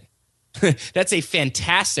good thing. That's a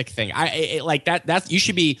fantastic thing. Like that you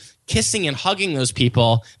should be kissing and hugging those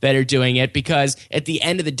people that are doing it, because at the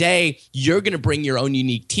end of the day, you're going to bring your own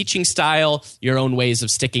unique teaching style, your own ways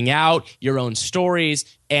of sticking out, your own stories,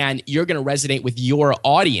 and you're going to resonate with your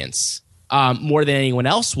audience more than anyone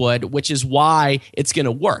else would, which is why it's going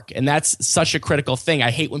to work. And that's such a critical thing.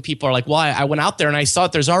 I hate when people are like, well, I went out there and I saw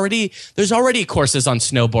it. There's already courses on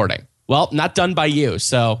snowboarding. Well, not done by you.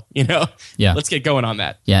 So, let's get going on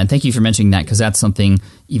that. Yeah. And thank you for mentioning that, because that's something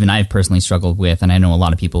even I've personally struggled with. And I know a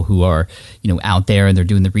lot of people who are, out there and they're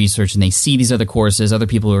doing the research and they see these other courses, other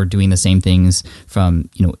people who are doing the same things from,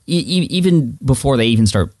 even before they even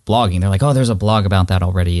start blogging. They're like, oh, there's a blog about that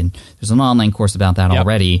already. And there's an online course about that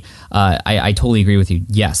already. I totally agree with you.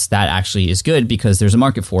 Yes, that actually is good because there's a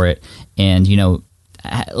market for it. And,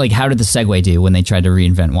 like how did the Segway do when they tried to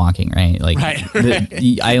reinvent walking, right? Like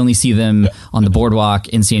I only see them on the boardwalk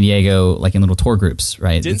in San Diego, like in little tour groups,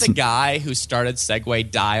 right? Didn't the guy who started Segway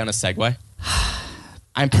die on a Segway?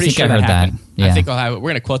 I'm I pretty think sure I heard that happened. that. Yeah. I think we're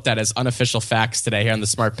going to quote that as unofficial facts today here on the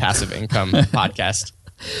Smart Passive Income podcast.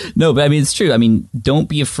 No, but I mean, it's true. I mean, don't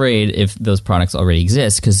be afraid if those products already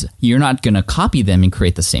exist, because you're not going to copy them and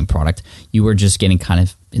create the same product. You are just getting kind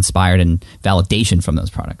of inspired and validation from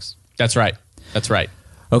those products. That's right. That's right.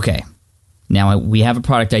 Okay. Now we have a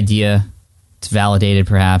product idea. It's validated,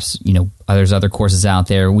 perhaps. You know, there's other courses out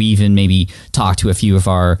there. We even maybe talked to a few of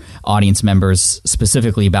our audience members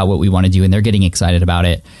specifically about what we want to do, and they're getting excited about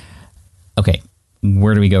it. Okay.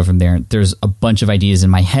 Where do we go from there? There's a bunch of ideas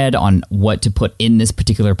in my head on what to put in this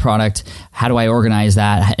particular product. How do I organize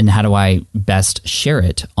that? And how do I best share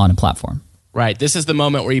it on a platform? Right. This is the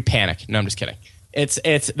moment where you panic. No, I'm just kidding. This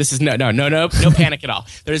is no panic at all.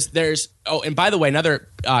 Oh, and by the way, another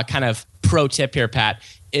kind of pro tip here, Pat,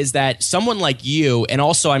 is that someone like you, and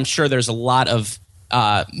also I'm sure there's a lot of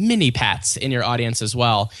mini Pats in your audience as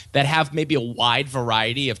well that have maybe a wide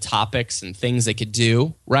variety of topics and things they could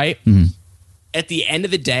do, right? Mm-hmm. At the end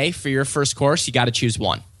of the day, for your first course, you got to choose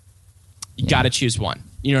one. You got to choose one.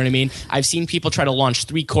 You know what I mean? I've seen people try to launch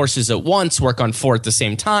 3 courses at once, work on 4 at the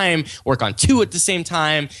same time, work on 2 at the same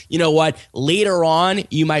time. You know what? Later on,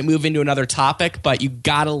 you might move into another topic, but you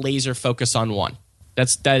got to laser focus on one.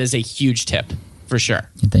 That is a huge tip for sure.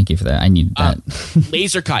 Thank you for that. I need that.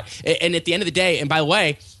 Laser cut. And at the end of the day, and by the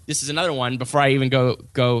way, this is another one before I even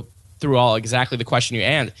go through all exactly the question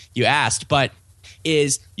you asked, but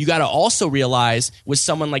is you got to also realize with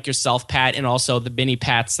someone like yourself, Pat, and also the mini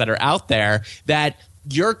Pats that are out there, that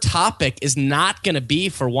your topic is not going to be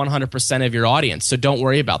for 100% of your audience. So don't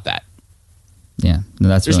worry about that. Yeah, no,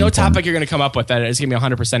 that's There's really no important. topic you're going to come up with that is going to be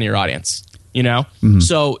 100% of your audience. You know,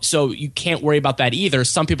 so you can't worry about that either.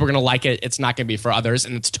 Some people are going to like it. It's not going to be for others,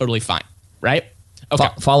 and it's totally fine, right? Okay.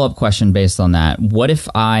 Follow-up question based on that. What if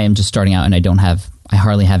I am just starting out and I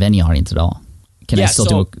hardly have any audience at all? Can I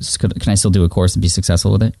still do a course and be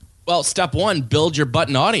successful with it? Well, step 1, build your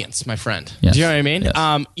button audience, my friend. Yes. Do you know what I mean?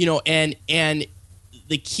 Yes. You know, and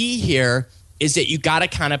the key here is that you got to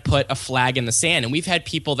kind of put a flag in the sand. And we've had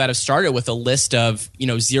people that have started with a list of,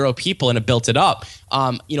 0 people and have built it up.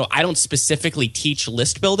 I don't specifically teach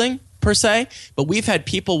list building per se, but we've had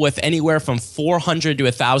people with anywhere from 400 to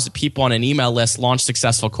 1,000 people on an email list launch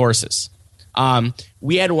successful courses.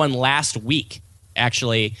 We had one last week,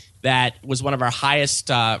 actually, that was one of our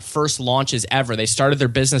highest first launches ever. They started their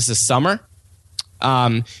business this summer.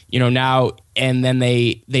 Now, and then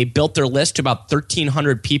they built their list to about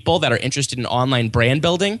 1,300 people that are interested in online brand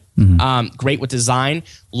building. Mm-hmm. Great with design.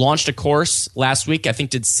 Launched a course last week. I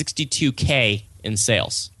think did $62K in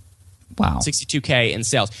sales. Wow. $62K in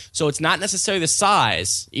sales. So it's not necessarily the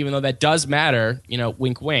size, even though that does matter.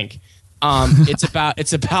 Wink, wink. It's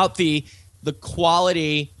about the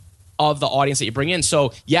quality of the audience that you bring in.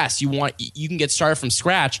 So yes, you can get started from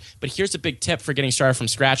scratch, but here's a big tip for getting started from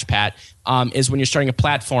scratch, Pat, is when you're starting a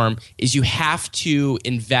platform, is you have to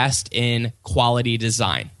invest in quality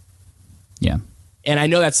design. Yeah. And I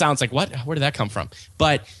know that sounds like, what? Where did that come from?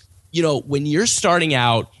 But when you're starting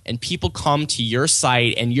out and people come to your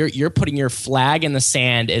site and you're putting your flag in the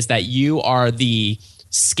sand is that you are the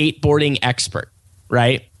skateboarding expert,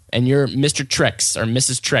 right? And you're Mr. Tricks or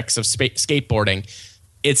Mrs. Tricks of skateboarding.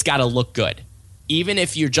 It's got to look good. Even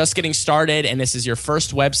if you're just getting started and this is your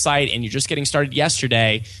first website and you're just getting started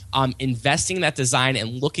yesterday, investing in that design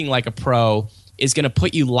and looking like a pro is going to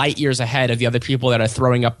put you light years ahead of the other people that are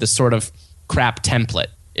throwing up this sort of crap template,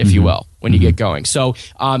 if you will, when you get going. So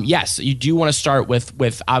yes, you do want to start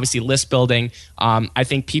with obviously list building. I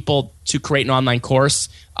think people to create an online course,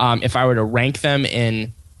 if I were to rank them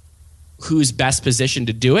in who's best positioned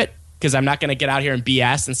to do it, because I'm not going to get out here and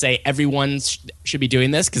BS and say everyone should be doing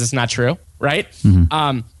this because it's not true, right?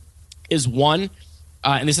 Mm-hmm. Is one,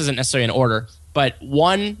 and this isn't necessarily in order, but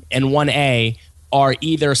 1 and 1A are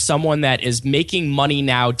either someone that is making money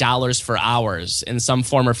now dollars for hours in some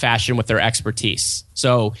form or fashion with their expertise.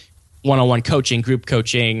 So one-on-one coaching, group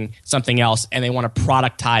coaching, something else, and they want to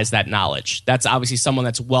productize that knowledge. That's obviously someone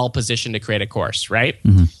that's well positioned to create a course, right?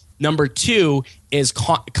 Mm-hmm. Number 2 is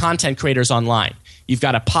content creators online. You've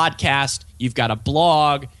got a podcast, you've got a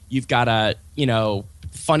blog, you've got a,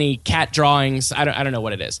 funny cat drawings. I don't know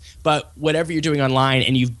what it is. But whatever you're doing online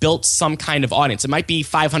and you've built some kind of audience. It might be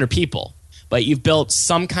 500 people, but you've built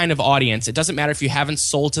some kind of audience. It doesn't matter if you haven't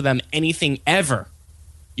sold to them anything ever.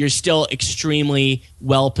 You're still extremely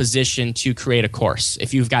well positioned to create a course.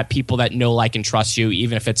 If you've got people that know, like, and trust you,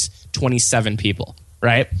 even if it's 27 people.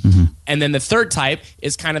 right? And then the third type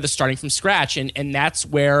is kind of the starting from scratch. And that's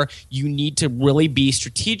where you need to really be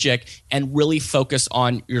strategic and really focus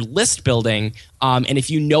on your list building. And if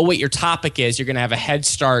you know what your topic is, you're going to have a head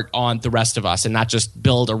start on the rest of us and not just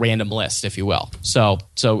build a random list, if you will. So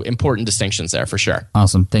important distinctions there for sure.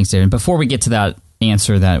 Awesome. Thanks, David. Before we get to that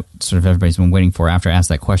answer that sort of everybody's been waiting for after I asked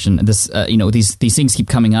that question, this these things keep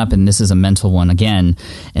coming up, and this is a mental one again,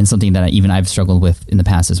 and something that I've struggled with in the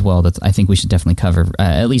past as well, that I think we should definitely cover,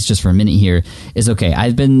 at least just for a minute here, is okay,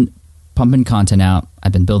 I've been pumping content out,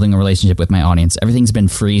 I've been building a relationship with my audience, everything's been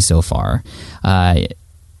free so far,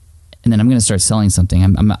 and then I'm going to start selling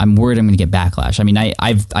something. I'm worried I'm going to get backlash. I mean,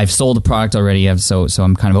 I've sold a product already, so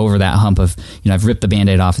I'm kind of over that hump of, I've ripped the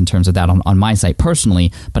Band-Aid off in terms of that on my site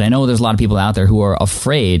personally, but I know there's a lot of people out there who are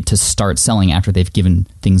afraid to start selling after they've given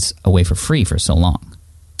things away for free for so long.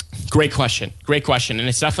 Great question. And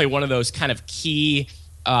it's definitely one of those kind of key,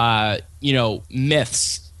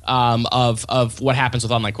 myths of what happens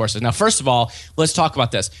with online courses. Now, first of all, let's talk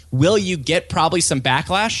about this. Will you get probably some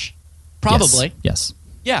backlash? Probably. Yes.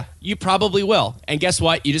 Yeah, you probably will. And guess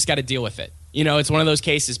what? You just got to deal with it. It's one of those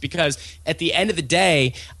cases because at the end of the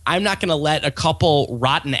day, I'm not going to let a couple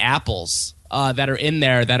rotten apples that are in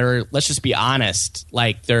there that are, let's just be honest,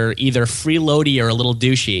 like they're either freeloady or a little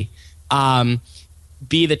douchey,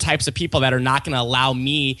 be the types of people that are not going to allow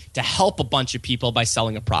me to help a bunch of people by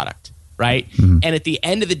selling a product, right? And at the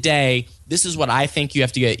end of the day, this is what I think you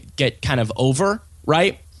have to get kind of over,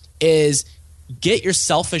 right? Is get your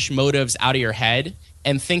selfish motives out of your head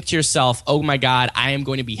and think to yourself, oh my God, I am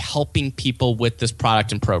going to be helping people with this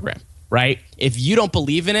product and program, right? If you don't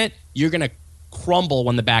believe in it, you're going to crumble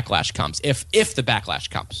when the backlash comes, if the backlash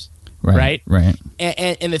comes, right?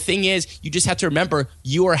 And the thing is, you just have to remember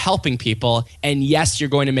you are helping people, and yes, you're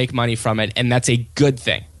going to make money from it, and that's a good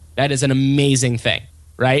thing. That is an amazing thing,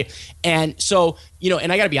 right? And so,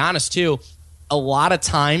 and I got to be honest too, a lot of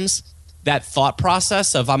times that thought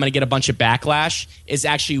process of I'm going to get a bunch of backlash is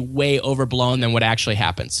actually way overblown than what actually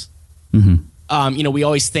happens. We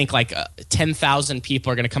always think like 10,000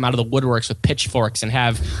 people are going to come out of the woodworks with pitchforks and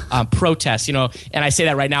have protests, and I say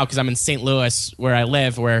that right now because I'm in St. Louis where I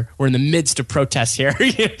live, where we're in the midst of protests here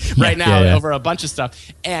right now over a bunch of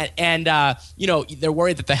stuff. And they're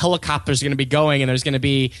worried that the helicopters are going to be going and there's going to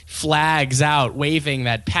be flags out waving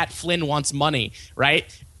that Pat Flynn wants money, right?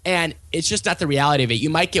 And it's just not the reality of it. You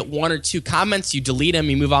might get one or two comments, you delete them,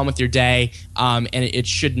 you move on with your day, and it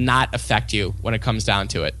should not affect you when it comes down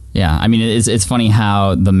to it. Yeah, I mean, it's funny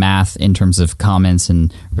how the math in terms of comments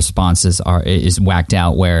and responses is whacked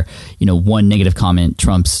out, where one negative comment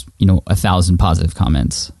trumps 1,000 positive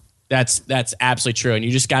comments. That's absolutely true, and you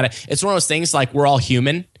just gotta. It's one of those things like we're all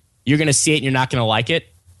human. You're gonna see it, and you're not gonna like it.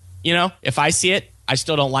 If I see it, I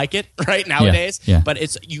still don't like it right nowadays,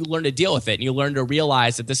 but you learn to deal with it, and you learn to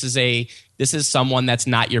realize that this is someone that's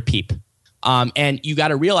not your peep. And you got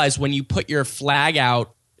to realize when you put your flag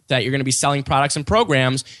out that you're going to be selling products and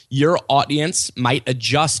programs, your audience might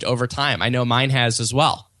adjust over time. I know mine has as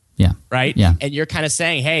well. Yeah. Right. Yeah. And you're kind of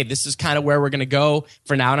saying, hey, this is kind of where we're going to go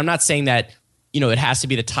for now. And I'm not saying that, it has to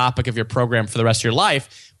be the topic of your program for the rest of your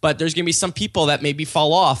life, but there's going to be some people that maybe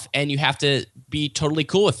fall off, and you have to be totally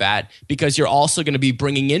cool with that, because you're also going to be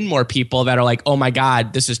bringing in more people that are like, oh my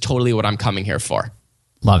God, this is totally what I'm coming here for.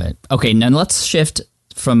 Love it. Okay, now let's shift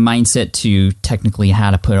from mindset to technically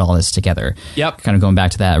how to put all this together. Yep. Kind of going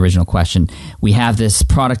back to that original question. We have this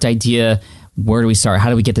product idea. Where do we start? How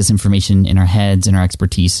do we get this information in our heads and our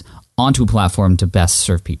expertise onto a platform to best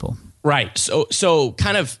serve people? Right. So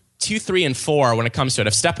kind of 2, 3, and 4 when it comes to it.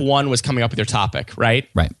 If step 1 was coming up with your topic, right?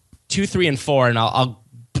 Right. 2, 3, and 4, and I'll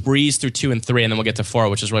breeze through 2 and 3, and then we'll get to 4,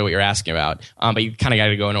 which is really what you're asking about. But you kind of got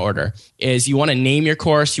to go in order. Is you want to name your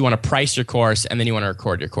course, you want to price your course, and then you want to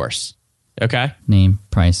record your course. Okay? Name,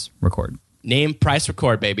 price, record. Name, price,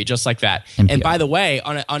 record, baby, just like that. NPR. And by the way,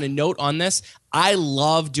 on a note on this, I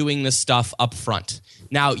love doing this stuff up front.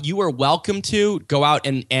 Now, you are welcome to go out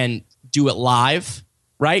and do it live,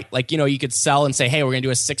 right? Like, you could sell and say, hey, we're going to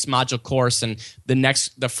do a 6-module course, and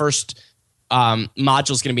the first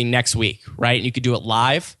module is going to be next week, right? And you could do it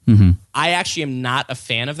live. I actually am not a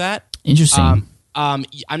fan of that. Interesting. I'm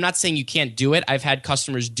not saying you can't do it. I've had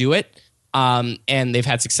customers do it, and they've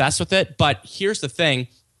had success with it. But here's the thing.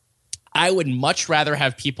 I would much rather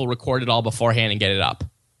have people record it all beforehand and get it up.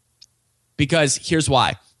 Because here's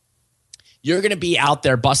why. You're going to be out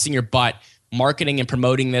there busting your butt marketing and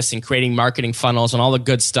promoting this and creating marketing funnels and all the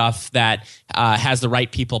good stuff that has the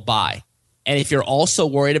right people buy. And if you're also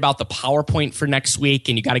worried about the PowerPoint for next week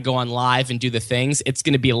and you got to go on live and do the things, it's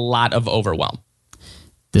going to be a lot of overwhelm.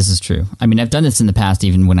 This is true. I mean, I've done this in the past,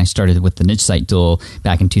 even when I started with the niche site tool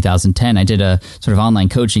back in 2010. I did a sort of online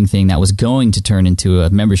coaching thing that was going to turn into a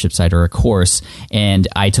membership site or a course. And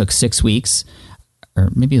I took 6 weeks, or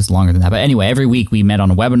maybe it was longer than that. But anyway, every week we met on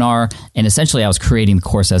a webinar, and essentially I was creating the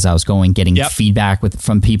course as I was going, getting feedback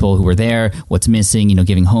from people who were there, what's missing,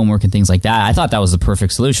 giving homework and things like that. I thought that was the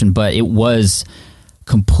perfect solution, but it was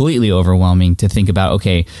completely overwhelming to think about,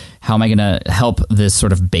 okay, how am I going to help this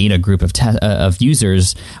sort of beta group of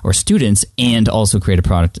users or students and also create a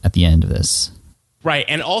product at the end of this? Right.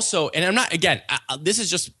 And also, and I'm not, again, this is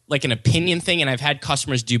just like an opinion thing, and I've had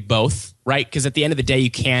customers do both, right? Because at the end of the day,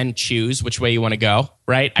 you can choose which way you want to go,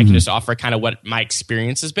 right? I can just offer kind of what my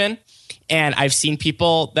experience has been. And I've seen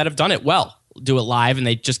people that have done it well, do it live, and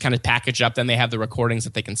they just kind of package up, then they have the recordings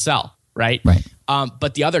that they can sell, right? Right.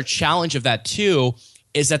 But the other challenge of that too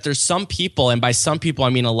is that there's some people, and by some people, I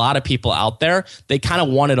mean a lot of people out there, they kind of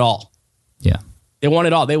want it all. Yeah. They want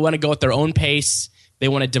it all. They want to go at their own pace. They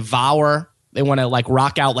want to devour. They want to like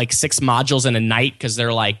rock out like 6 modules in a night because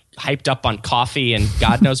they're like hyped up on coffee and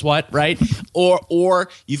God knows what, right? Or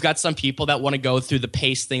you've got some people that want to go through the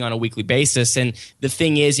pace thing on a weekly basis. And the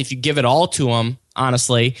thing is, if you give it all to them,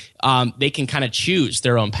 honestly, they can kind of choose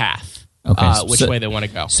their own path. Okay, which way they want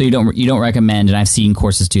to go. So you don't recommend, and I've seen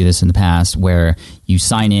courses do this in the past, where you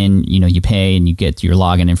sign in, you pay and you get your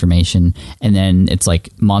login information, and then it's like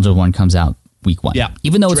module 1 comes out week 1. Yeah.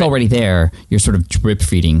 Even though it's already there, you're sort of drip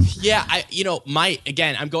feeding. Yeah,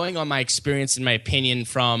 I'm going on my experience and my opinion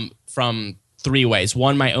from 3 ways.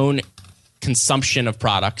 1, my own consumption of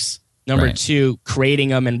products. Number 2, creating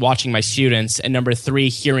them and watching my students. And number 3,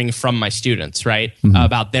 hearing from my students, right?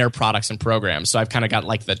 About their products and programs. So I've kind of got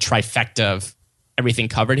like the trifecta of everything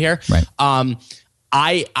covered here. Right.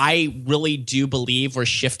 I really do believe we're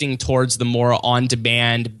shifting towards the more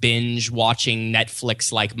on-demand, binge-watching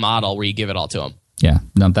Netflix-like model where you give it all to them. Yeah,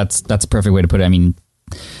 no, that's a perfect way to put it. I mean,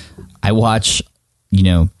 I watch,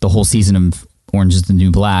 the whole season of Orange is the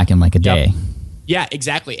New Black in like a day. Yeah,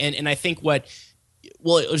 exactly. And I think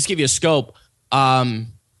I'll just give you a scope. I've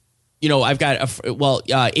got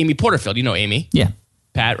Amy Porterfield. You know Amy. Yeah.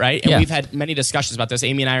 Pat, right? And we've had many discussions about this.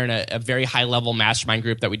 Amy and I are in a very high-level mastermind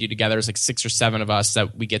group that we do together. There's like 6 or 7 of us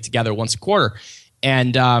that we get together once a quarter.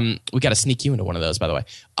 And we got to sneak you into one of those, by the way.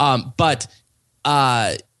 But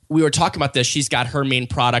we were talking about this. She's got her main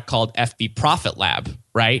product called FB Profit Lab,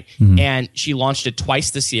 right? And she launched it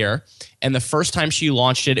twice this year. And the first time she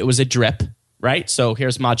launched it, it was a drip, right? So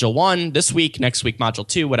here's module 1 this week, next week module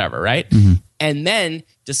 2, whatever, right? And then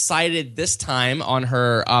decided this time on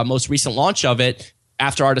her most recent launch of it,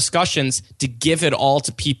 after our discussions, to give it all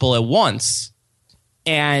to people at once.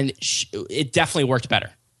 And it definitely worked better.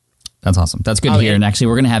 That's awesome. That's good to hear. And actually,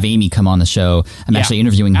 we're going to have Amy come on the show. I'm actually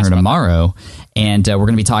interviewing her tomorrow. And we're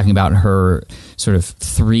going to be talking about her sort of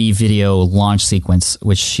 3-video launch sequence,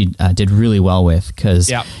 which she did really well with.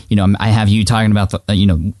 Because, I have you talking about,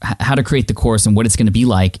 how to create the course and what it's going to be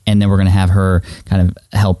like. And then we're going to have her kind of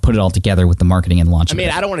help put it all together with the marketing and launch.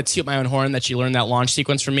 I don't want to toot my own horn that she learned that launch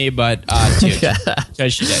sequence from me, but dude,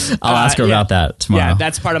 because she did. I'll ask her about that tomorrow. Yeah,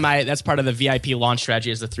 that's part of the VIP launch strategy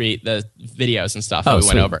is the videos and stuff that we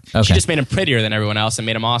went over. Okay. She just made them prettier than everyone else and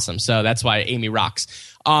made them awesome. So that's why Amy rocks.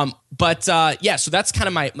 So that's kind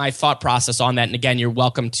of my thought process on that. And again, you're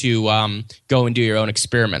welcome to go and do your own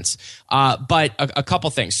experiments. But a couple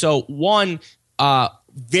things. So one,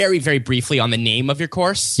 very, very briefly on the name of your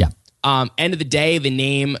course. Yeah. End of the day, the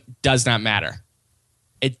name does not matter.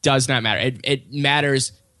 It does not matter. It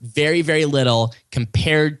matters very, very little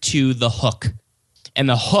compared to the hook. And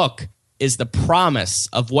the hook is the promise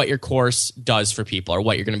of what your course does for people or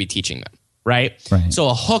what you're going to be teaching them, right? So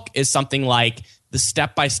a hook is something like the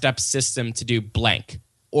step-by-step system to do blank,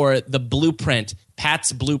 or the blueprint,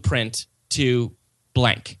 Pat's blueprint to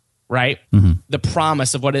blank, right? The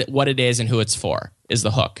promise of what it is and who it's for is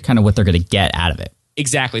the hook. Kind of what they're going to get out of it.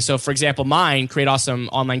 Exactly. So for example, mine, Create Awesome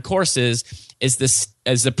Online Courses, is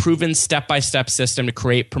the proven step-by-step system to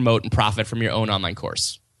create, promote, and profit from your own online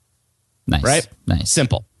course. Nice. Right? Nice.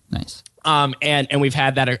 Simple. Nice. And we've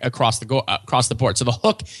had that across the board. So the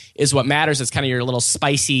hook is what matters. It's kind of your little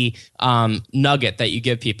spicy nugget that you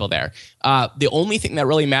give people there. The only thing that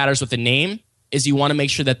really matters with the name is you want to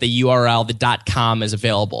make sure that the URL, the .com, is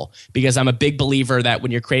available. Because I'm a big believer that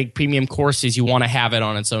when you're creating premium courses, you want to have it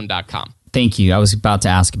on its own .com. Thank you. I was about to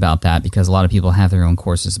ask about that because a lot of people have their own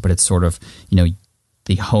courses, but it's sort of,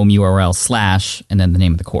 the home URL / and then the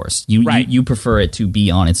name of the course. You prefer it to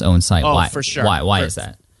be on its own site. Oh, Why? For sure. Why is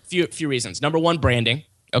that? Few reasons. Number one, branding.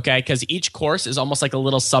 Okay, because each course is almost like a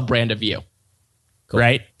little sub brand of you,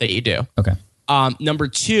 right? That you do. Okay. Number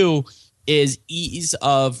 2, is ease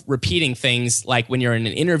of repeating things, like when you're in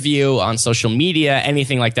an interview, on social media,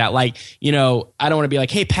 anything like that. Like, I don't want to be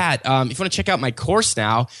like, hey, Pat, if you want to check out my course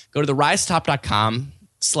now, go to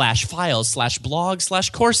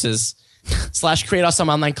theRiseTop.com/files/blog/courses /create awesome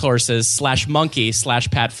online courses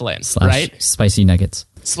 /monkey/Pat Flynn, right? Spicy nuggets.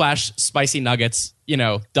 /spicy nuggets,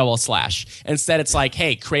 /. Instead, it's like,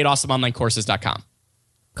 hey, createawesomeonlinecourses.com.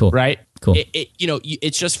 Cool. Right? Cool.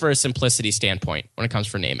 It's just for a simplicity standpoint when it comes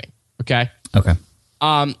for naming. Okay. Okay.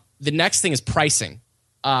 The next thing is pricing.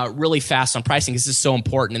 Really fast on pricing. This is so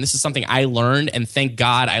important. And this is something I learned, and thank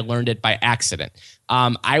God I learned it by accident.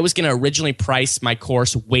 I was going to originally price my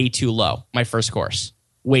course way too low, my first course.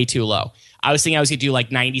 Way too low. I was thinking I was going to do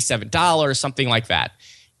like $97, something like that.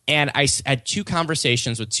 And I had 2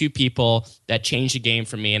 conversations with 2 people that changed the game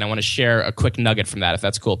for me. And I want to share a quick nugget from that, if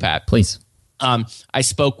that's cool, Pat. Please. I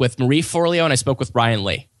spoke with Marie Forleo and I spoke with Ryan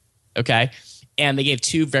Lee. Okay. And they gave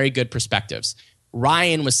 2 very good perspectives.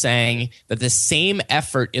 Ryan was saying that the same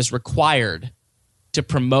effort is required to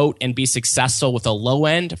promote and be successful with a low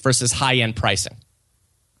end versus high end pricing.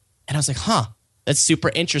 And I was like, that's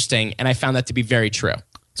super interesting. And I found that to be very true.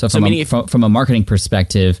 So from a marketing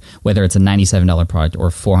perspective, whether it's a $97 product or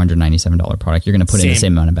 $497 product, you're going to put in the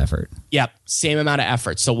same amount of effort. Yep, same amount of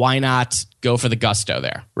effort. So why not go for the gusto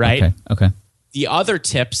there, right? Okay. The other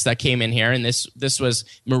tips that came in here, and this was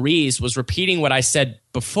Marie's, was repeating what I said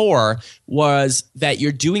before, was that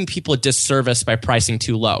you're doing people a disservice by pricing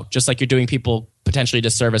too low, just like you're doing people potentially a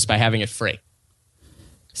disservice by having it free.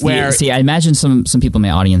 I imagine some people in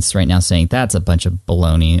my audience right now saying that's a bunch of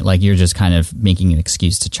baloney. Like you're just kind of making an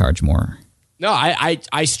excuse to charge more. No,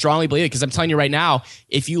 I strongly believe it, because I'm telling you right now,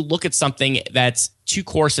 if you look at something that's 2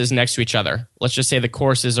 courses next to each other, let's just say the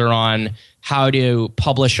courses are on how to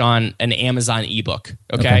publish on an Amazon ebook.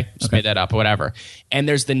 Okay. Just made that up or whatever. And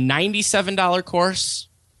there's the $97 course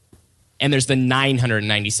and there's the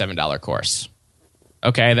 $997 course.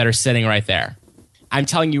 Okay. That are sitting right there. I'm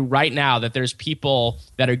telling you right now that there's people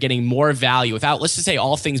that are getting more value without, let's just say,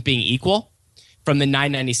 all things being equal, from the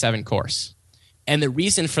 $997 course. And the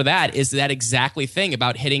reason for that is that exactly thing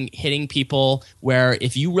about hitting people where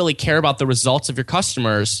if you really care about the results of your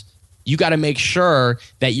customers, you got to make sure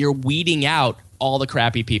that you're weeding out all the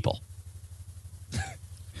crappy people.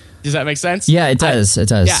 Does that make sense? Yeah, it does. It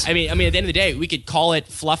does. Yeah, I mean, at the end of the day, we could call it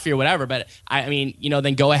fluffy or whatever, but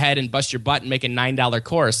then go ahead and bust your butt and make a $9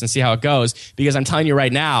 course and see how it goes. Because I'm telling you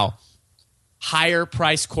right now, higher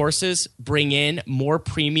price courses bring in more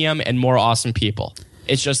premium and more awesome people.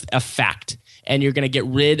 It's just a fact. And you're going to get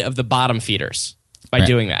rid of the bottom feeders by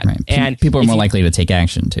doing that. Right. And people are more likely to take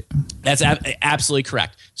action too. That's absolutely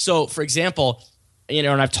correct. So, for example, and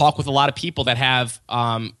I've talked with a lot of people that have,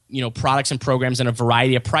 products and programs in a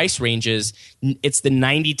variety of price ranges. It's the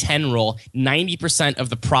 90-10 rule. 90% of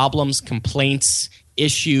the problems, complaints,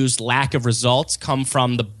 issues, lack of results come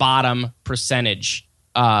from the bottom percentage,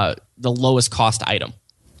 the lowest cost item.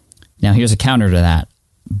 Now, here's a counter to that.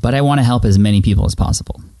 But I want to help as many people as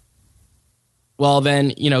possible. Well,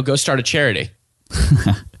 then, go start a charity.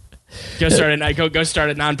 Go start a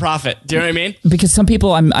nonprofit. Do you know what I mean? Because some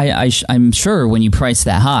people, I'm sure when you price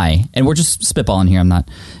that high, and we're just spitballing here. I'm not,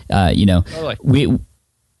 Totally.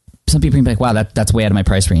 Some people can be like, wow, that's way out of my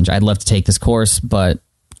price range. I'd love to take this course, but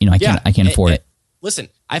I can't afford it. Listen,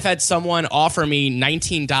 I've had someone offer me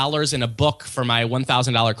 $19 in a book for my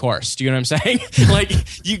 $1,000 course. Do you know what I'm saying? Like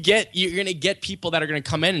you're going to get people that are going to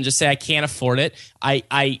come in and just say, I can't afford it. You're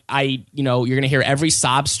going to hear every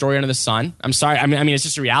sob story under the sun. I'm sorry. I mean, it's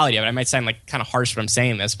just a reality of it. I might sound like kind of harsh when I'm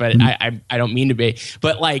saying this, but I don't mean to be.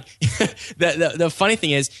 But like the funny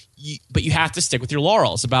thing is, but you have to stick with your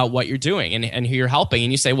laurels about what you're doing and who you're helping.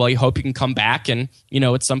 And you say, well, you hope you can come back and,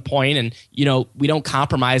 at some point, and, we don't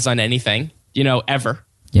compromise on anything, ever.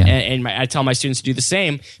 Yeah. And I tell my students to do the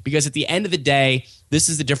same, because at the end of the day, this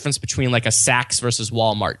is the difference between like a Saks versus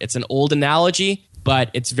Walmart. It's an old analogy, but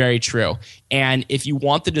it's very true. And if you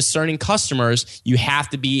want the discerning customers, you have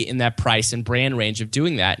to be in that price and brand range of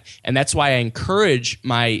doing that. And that's why I encourage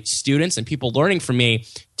my students and people learning from me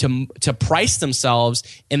to price themselves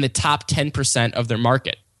in the top 10% of their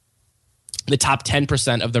market. The top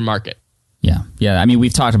 10% of their market. Yeah. I mean,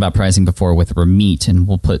 we've talked about pricing before with Ramit, and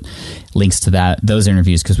we'll put links to those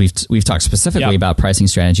interviews, because we've talked specifically about pricing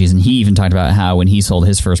strategies, and he even talked about how when he sold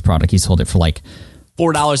his first product, he sold it for like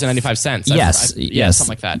 $4.95. Yes, something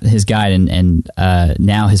like that. His guide, and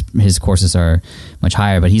now his courses are much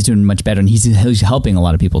higher, but he's doing much better, and he's helping a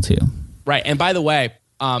lot of people too. Right, and by the way,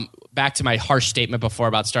 back to my harsh statement before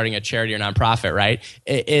about starting a charity or nonprofit, right,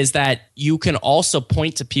 is that you can also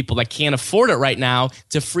point to people that can't afford it right now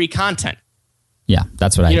to free content. Yeah,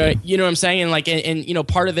 that's what I do. You know what I'm saying? And like, and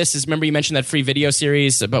part of this is, remember you mentioned that free video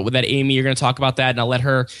series, but with that Amy, you're going to talk about that, and I'll let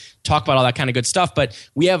her talk about all that kind of good stuff. But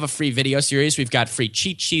we have a free video series. We've got free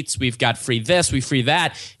cheat sheets. We've got free this, we free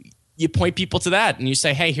that. You point people to that and you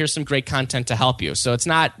say, hey, here's some great content to help you. So it's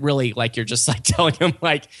not really like you're just like telling them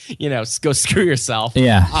like, go screw yourself.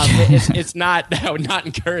 Yeah. It's not, I would not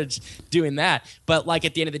encourage doing that. But like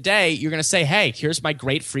at the end of the day, you're going to say, hey, here's my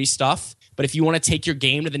great free stuff. But if you want to take your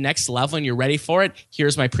game to the next level and you're ready for it,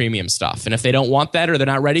 here's my premium stuff. And if they don't want that or they're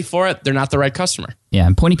not ready for it, they're not the right customer. Yeah,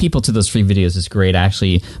 and pointing people to those free videos is great.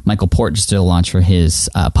 Actually, Michael Port just did a launch for his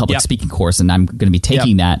public speaking course, and I'm going to be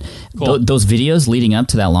taking that. Cool. Those videos leading up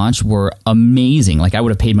to that launch were amazing. Like, I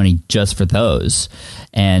would have paid money just for those.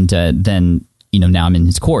 And then, now I'm in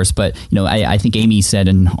his course. But, I think Amy said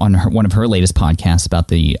on one of her latest podcasts about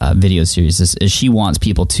the video series is she wants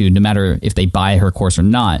people to, no matter if they buy her course or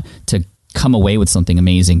not, to come away with something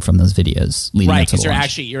amazing from those videos leading up to the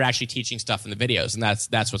launch. You're actually teaching stuff in the videos, and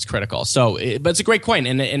that's what's critical. So, but it's a great point,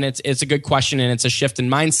 and it's a good question, and it's a shift in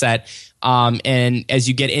mindset. And as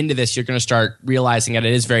you get into this, you're going to start realizing that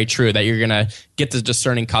it is very true that you're going to get the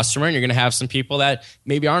discerning customer, and you're going to have some people that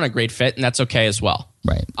maybe aren't a great fit, and that's okay as well.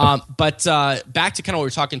 Right. But back to kind of what we're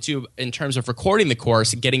talking to in terms of recording the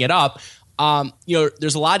course and getting it up.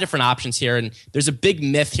 There's a lot of different options here, and there's a big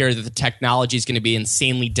myth here that the technology is going to be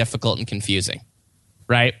insanely difficult and confusing,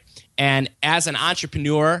 right? And as an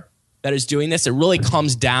entrepreneur that is doing this, it really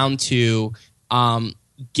comes down to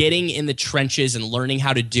getting in the trenches and learning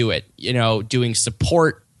how to do it. Doing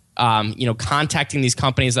support, contacting these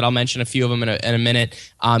companies that I'll mention a few of them in a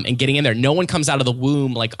minute, and getting in there. No one comes out of the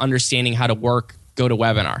womb like understanding how to work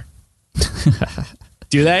GoToWebinar.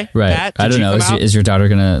 Do they? Right. Pat, I don't know. Is your daughter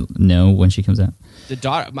going to know when she comes out?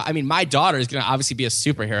 My daughter is going to obviously be a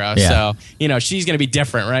superhero. Yeah. So, she's going to be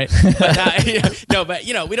different, right? But,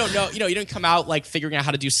 we don't know. You didn't come out like figuring out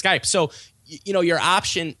how to do Skype. So, your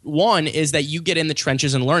option one is that you get in the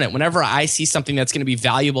trenches and learn it. Whenever I see something that's going to be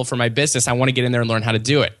valuable for my business, I want to get in there and learn how to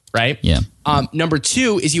do it, right? Yeah. Number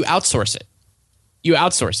two is you outsource it.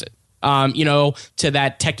 To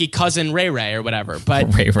that techie cousin Ray or whatever,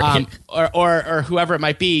 but Ray. Or whoever it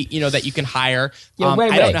might be, that you can hire. Yeah,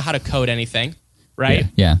 I don't know how to code anything, right?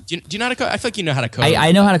 Yeah. Do you know how to code? I feel like you know how to code.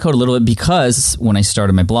 I know how to code a little bit because when I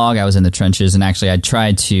started my blog, I was in the trenches, and actually I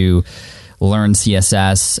tried to learn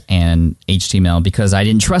CSS and HTML because I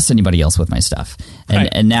didn't trust anybody else with my stuff,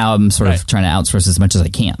 and now I'm sort of trying to outsource as much as I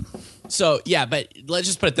can. So yeah, but let's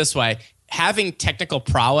just put it this way. Having technical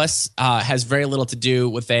prowess has very little to do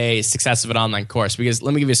with a success of an online course, because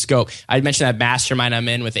let me give you a scope. I mentioned that mastermind I'm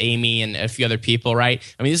in with Amy and a few other people, right?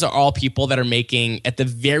 I mean, these are all people that are making, at the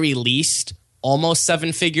very least, almost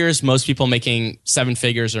seven figures. Most people making seven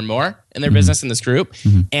figures or more in their business in this group.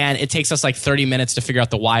 Mm-hmm. And it takes us like 30 minutes to figure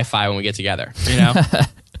out the Wi-Fi when we get together,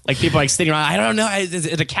 Like people like sitting around, I don't know, is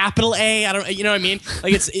it a capital A? I don't, you know what I mean?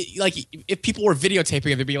 Like like if people were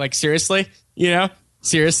videotaping it, they'd be like, seriously?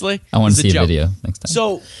 Seriously? I want to see a video next time.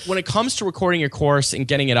 So when it comes to recording your course and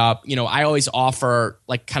getting it up, I always offer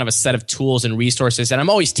like kind of a set of tools and resources, and I'm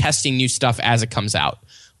always testing new stuff as it comes out.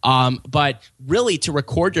 But really, to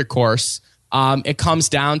record your course, it comes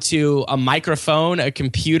down to a microphone, a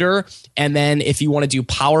computer, and then if you want to do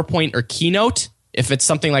PowerPoint or Keynote, if it's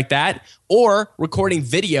something like that, or recording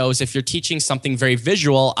videos if you're teaching something very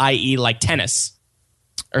visual, i.e. like tennis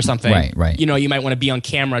or something. Right. You might want to be on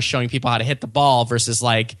camera showing people how to hit the ball versus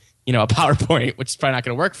like, a PowerPoint, which is probably not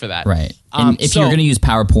going to work for that. Right. And if you're going to use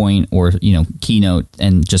PowerPoint or, Keynote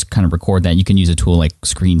and just kind of record that, you can use a tool like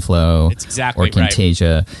ScreenFlow or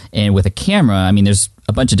Camtasia. Right. And with a camera, I mean, there's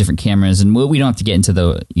a bunch of different cameras, and we don't have to get into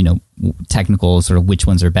the, technical sort of which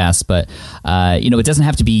ones are best, but, it doesn't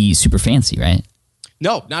have to be super fancy, right?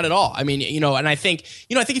 No, not at all. I mean, and I think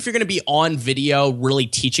if you're going to be on video really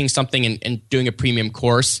teaching something and doing a premium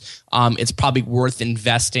course, it's probably worth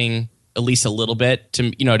investing at least a little bit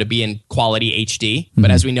to be in quality HD. Mm-hmm. But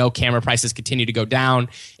as we know, camera prices continue to go down.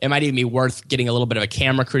 It might even be worth getting a little bit of a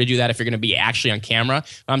camera crew to do that if you're going to be actually on camera.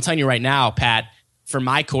 But I'm telling you right now, Pat, for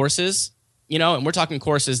my courses, and we're talking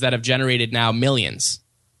courses that have generated now millions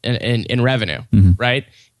in revenue, mm-hmm. right?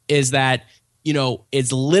 Is that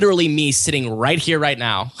it's literally me sitting right here, right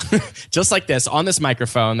now, just like this, on this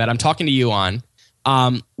microphone that I'm talking to you on,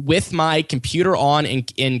 with my computer on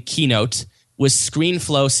in Keynote, with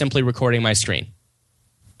ScreenFlow simply recording my screen.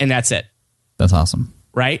 And that's it. That's awesome.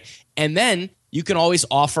 Right? And then you can always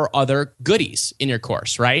offer other goodies in your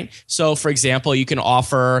course, right? So, for example, you can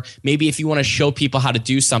offer, maybe if you want to show people how to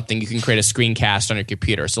do something, you can create a screencast on your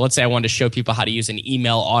computer. So let's say I wanted to show people how to use an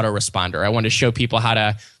email autoresponder. I wanted to show people how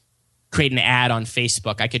to create an ad on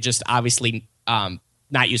Facebook. I could just obviously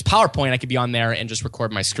not use PowerPoint, I could be on there and just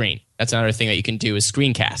record my screen. That's another thing that you can do is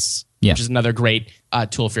screencasts, which is another great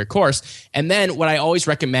tool for your course. And then what I always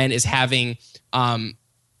recommend is having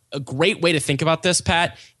a great way to think about this,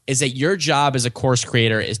 Pat, is that your job as a course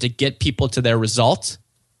creator is to get people to their result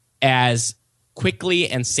as quickly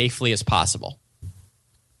and safely as possible,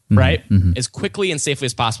 right? As quickly and safely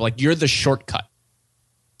as possible. Like you're the shortcut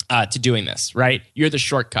to doing this, right? You're the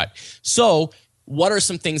shortcut. So what are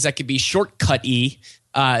some things that could be shortcut-y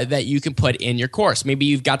that you can put in your course? Maybe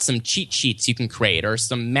you've got some cheat sheets you can create, or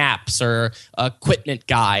some maps, or a equipment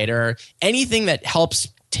guide, or anything that helps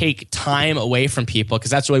take time away from people, because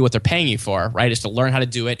that's really what they're paying you for, right? Is to learn how to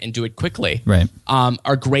do it and do it quickly. Right.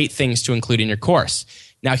 Are great things to include in your course.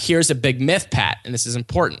 Now, here's a big myth, Pat, and this is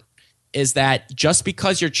important, is that just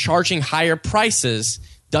because you're charging higher prices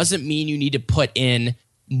doesn't mean you need to put in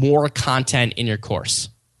more content in your course.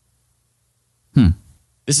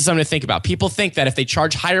 This is something to think about. People think that if they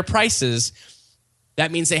charge higher prices,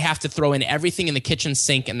 that means they have to throw in everything in the kitchen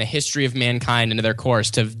sink and the history of mankind into their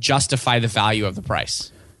course to justify the value of the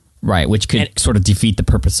price. Right, which could sort of defeat the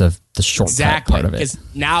purpose of the shortcut part of it. Because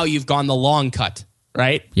now you've gone the long cut,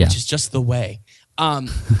 right? Yeah. Which is just the way.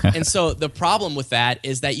 And so the problem with that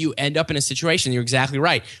is that you end up in a situation, you're exactly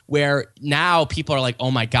right, where now people are like,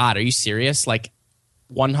 oh my God, are you serious? Like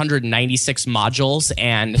 196 modules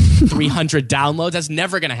and 300 downloads? That's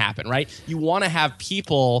never going to happen, right? You want to have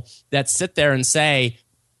people that sit there and say,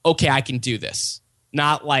 okay, I can do this.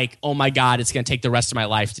 Not like, oh my God, it's going to take the rest of my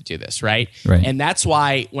life to do this, right? And that's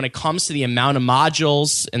why when it comes to the amount of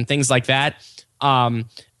modules and things like that, I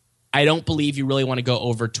don't believe you really want to go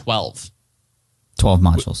over 12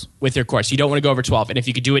 modules with your course. You don't want to go over 12. And if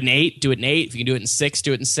you could do it in 8, do it in 8. If you can do it in 6,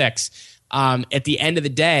 do it in 6. At the end of the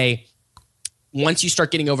day, once you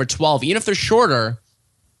start getting over 12, even if they're shorter,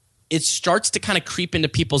 it starts to kind of creep into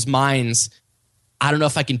people's minds. I don't know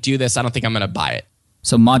if I can do this. I don't think I'm going to buy it.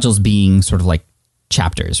 So modules being sort of like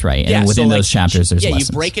chapters, right? And within those chapters, there's lessons.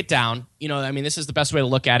 You break it down. I mean, this is the best way to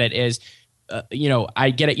look at it is,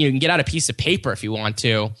 I get it. You can get out a piece of paper if you want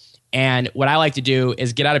to. And what I like to do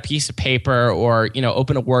is get out a piece of paper or,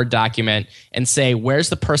 open a Word document and say, where's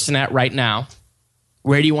the person at right now?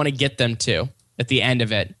 Where do you want to get them to at the end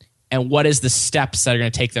of it? And what is the steps that are going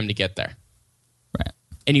to take them to get there? Right.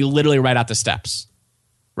 And you literally write out the steps,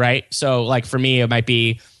 right? So like for me, it might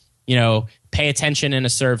be, pay attention in a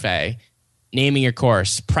survey, naming your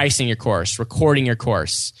course, pricing your course, recording your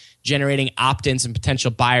course, generating opt-ins and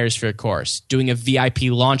potential buyers for your course, doing a VIP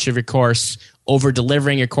launch of your course,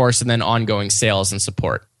 over-delivering your course, and then ongoing sales and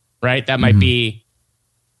support, right? That might be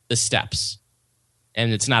the steps.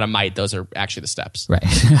 And it's not a might; those are actually the steps. Right.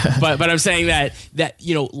 but I'm saying that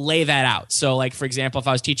lay that out. So, like for example, if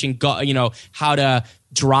I was teaching how to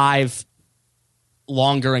drive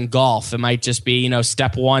longer in golf, it might just be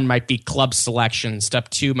step 1 might be club selection, step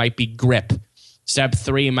 2 might be grip, step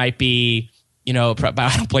 3 might be I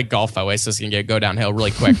don't play golf that way, so it's gonna go downhill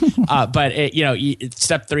really quick. But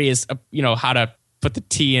step 3 is how to put the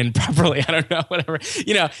tee in properly. I don't know, whatever,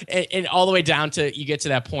 and all the way down to you get to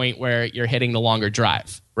that point where you're hitting the longer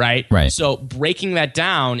drive, right? Right. So breaking that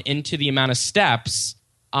down into the amount of steps,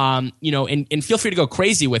 and feel free to go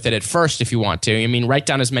crazy with it at first if you want to. I mean, write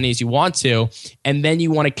down as many as you want to, and then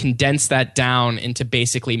you want to condense that down into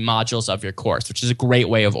basically modules of your course, which is a great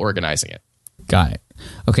way of organizing it. Got it.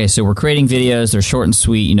 Okay, so we're creating videos. They're short and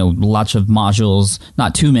sweet, lots of modules,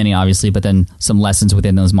 not too many, obviously, but then some lessons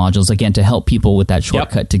within those modules, again, to help people with that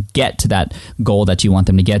shortcut to get to that goal that you want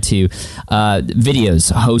them to get to.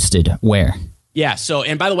 Videos hosted where? Yeah, so,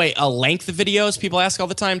 and by the way, a length of videos, people ask all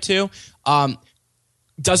the time too,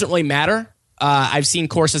 doesn't really matter. I've seen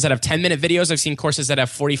courses that have 10-minute videos. I've seen courses that have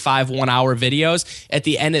 45 1-hour videos. At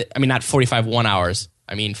the end, not 45 1 hours.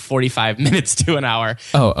 45 minutes to an hour.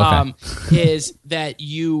 Oh, okay. Is that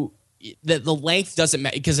the length doesn't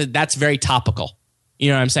matter because that's very topical. You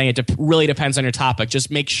know what I'm saying? It really depends on your topic.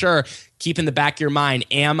 Just make sure, keep in the back of your mind,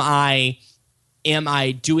 am I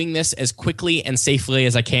doing this as quickly and safely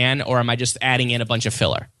as I can, or am I just adding in a bunch of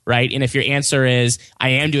filler, right? And if your answer is, I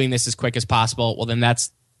am doing this as quick as possible, well, then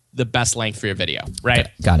that's the best length for your video, right?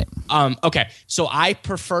 Got it. Okay, so I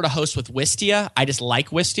prefer to host with Wistia. I just like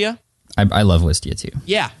Wistia. I love Wistia too.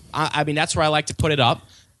 Yeah, that's where I like to put it up.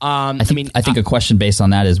 I think a question based on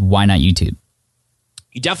that is, why not YouTube?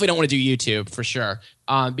 You definitely don't want to do YouTube for sure,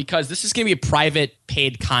 because this is going to be a private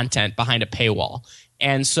paid content behind a paywall.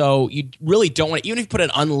 And so you really don't want to, even if you put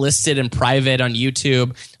it unlisted and private on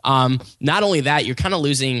YouTube, not only that, you're kind of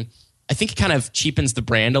losing, I think it kind of cheapens the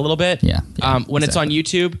brand a little bit. Yeah, when it's on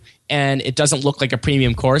YouTube and it doesn't look like a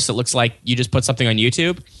premium course, it looks like you just put something on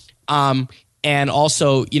YouTube. and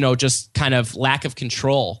also, just kind of lack of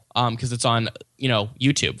control because it's on,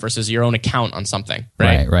 YouTube versus your own account on something.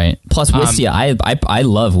 Right. Plus Wistia, I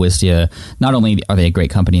love Wistia. Not only are they a great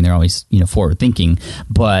company and they're always, forward thinking,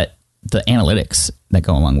 but the analytics that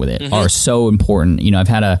go along with it are so important. I've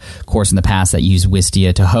had a course in the past that used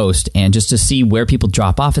Wistia to host, and just to see where people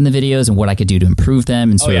drop off in the videos and what I could do to improve them.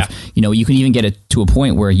 And sort of, you can even get it to a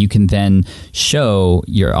point where you can then show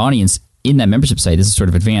your audience in that membership site. This is sort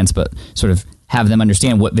of advanced, but sort of have them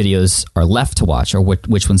understand what videos are left to watch or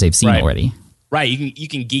which ones they've seen already. Right. You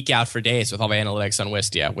can geek out for days with all the analytics on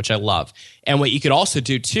Wistia, which I love. And what you could also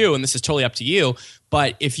do too, and this is totally up to you,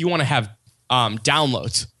 but if you want to have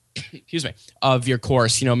downloads, excuse me, of your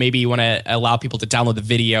course, maybe you want to allow people to download the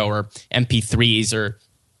video or MP3s or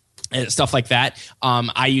stuff like that.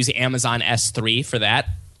 I use Amazon S3 for that.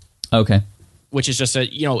 Okay. Which is just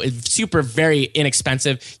it's super, very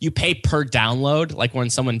inexpensive. You pay per download, like when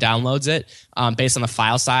someone downloads it, based on the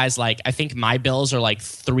file size. Like I think my bills are like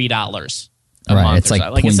 $3 a month. It's like so.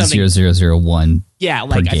 0.0001. Yeah,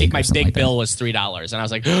 like I think my big bill was $3, and I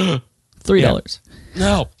was like, $3.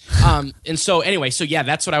 No. And so anyway,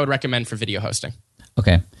 that's what I would recommend for video hosting.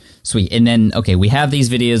 Okay, sweet. And then, we have these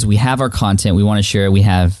videos, we have our content, we want to share it, we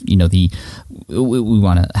have, we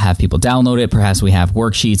want to have people download it. Perhaps we have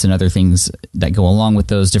worksheets and other things that go along with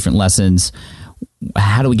those different lessons.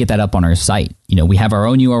 How do we get that up on our site? We have our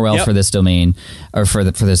own URL for this domain or for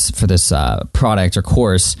this product or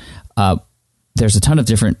course. There's a ton of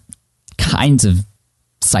different kinds of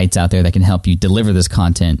sites out there that can help you deliver this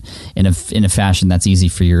content in a fashion that's easy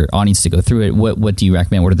for your audience to go through it. What do you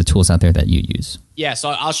recommend? What are the tools out there that you use? Yeah, so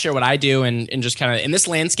I'll share what I do and just kind of, and this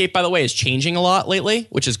landscape, by the way, is changing a lot lately,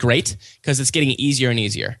 which is great because it's getting easier and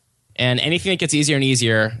easier. And anything that gets easier and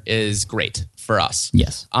easier is great for us.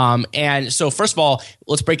 Yes. And so first of all,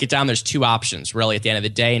 let's break it down. There's two options really at the end of the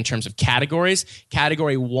day in terms of categories.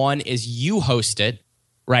 Category one is you host it,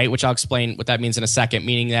 right? Which I'll explain what that means in a second,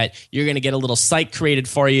 meaning that you're going to get a little site created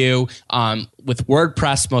for you with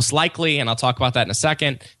WordPress most likely, and I'll talk about that in a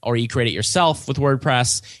second, or you create it yourself with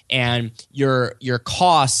WordPress, and your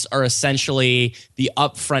costs are essentially the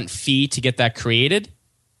upfront fee to get that created,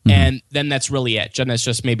 and then that's really it. Then that's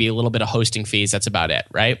just maybe a little bit of hosting fees. That's about it,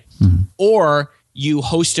 right? Or you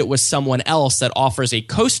host it with someone else that offers a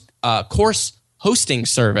course hosting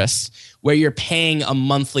service where you're paying a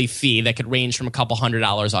monthly fee that could range from a couple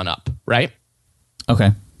 $100s on up, right? Okay.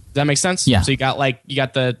 Does that make sense? Yeah. So you got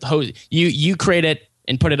the host, you create it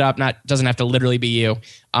and put it up, doesn't have to literally be you,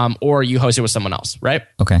 or you host it with someone else, right?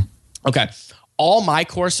 Okay. All my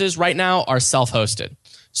courses right now are self-hosted.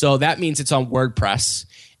 So that means it's on WordPress.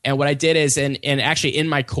 And what I did is, and actually in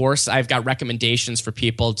my course, I've got recommendations for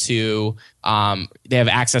people to, they have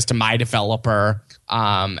access to my developer.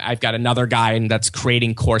 I've got another guy that's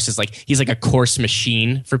creating courses. He's like a course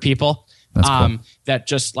machine for people. That's cool. That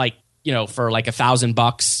just for like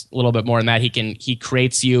 $1,000, a little bit more than that, he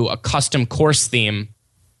creates you a custom course theme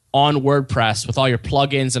on WordPress with all your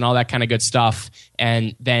plugins and all that kind of good stuff.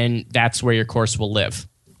 And then that's where your course will live.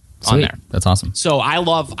 Sweet. On there. That's awesome. So I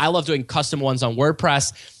love doing custom ones on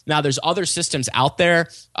WordPress. Now there's other systems out there.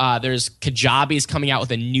 There's Kajabi's coming out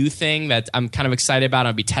with a new thing that I'm kind of excited about.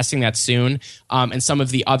 I'll be testing that soon. And some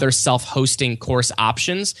of the other self-hosting course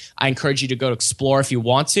options. I encourage you to go to explore if you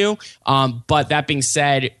want to. But that being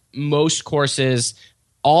said, most courses,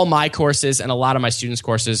 all my courses and a lot of my students'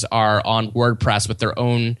 courses are on WordPress with their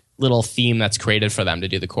own little theme that's created for them to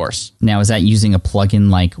do the course. Now, is that using a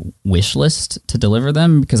plugin like Wishlist to deliver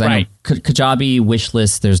them? Because I know Kajabi,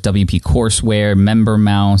 Wishlist, there's WP Courseware, Member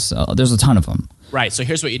Mouse, there's a ton of them. Right. So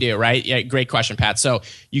here's what you do, right? Yeah, great question, Pat. So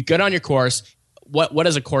you get on your course. What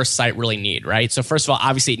does a course site really need, right? So first of all,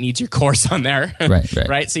 obviously it needs your course on there,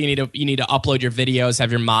 right? So you need to upload your videos,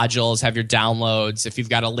 have your modules, have your downloads. If you've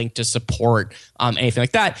got a link to support, anything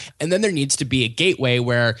like that, and then there needs to be a gateway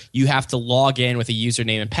where you have to log in with a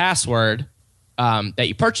username and password that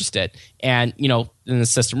you purchased it, and then the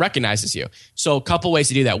system recognizes you. So a couple ways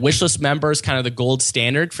to do that. Wishlist member is kind of the gold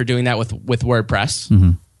standard for doing that with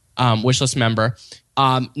WordPress. Wishlist member.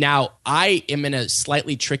 Now, I am in a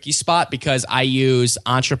slightly tricky spot because I use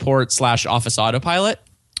Entreport / Office Autopilot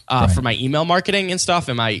for my email marketing and stuff,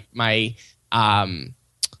 and my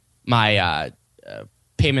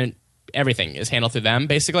payment, everything is handled through them,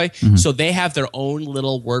 basically. So they have their own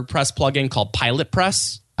little WordPress plugin called Pilot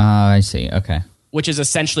Press. I see. Okay. Which is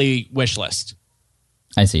essentially Wishlist.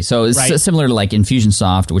 I see. So it's similar to like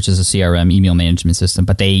Infusionsoft, which is a CRM email management system,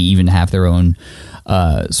 but they even have their own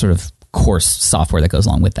sort of course software that goes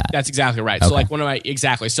along with that. That's exactly right. Okay.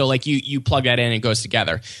 So so like you plug that in and it goes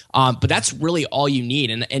together. But that's really all you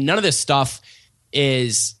need. And none of this stuff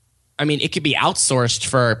is, I mean, it could be outsourced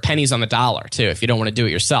for pennies on the dollar too, if you don't want to do it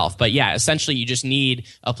yourself. But yeah, essentially you just need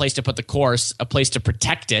a place to put the course, a place to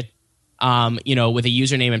protect it, with a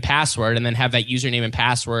username and password, and then have that username and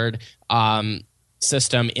password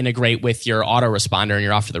system integrate with your autoresponder, and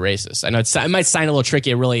you're off to the races. I know it might sound a little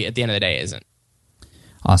tricky. It really, at the end of the day, isn't.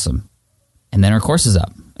 Awesome. And then our course is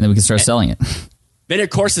up, and then we can start selling it. Then your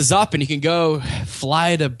course is up, and you can go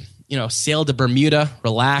fly to, sail to Bermuda,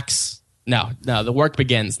 relax. No, the work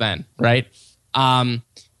begins then, right?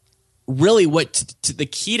 Really, the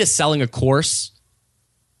key to selling a course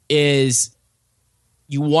is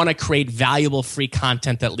you want to create valuable free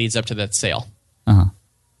content that leads up to that sale. Uh-huh.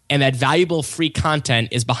 And that valuable free content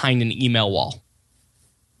is behind an email wall.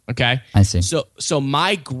 Okay? I see. So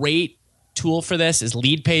my great tool for this is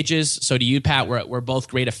Lead Pages. So to you, Pat, we're both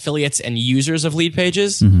great affiliates and users of Lead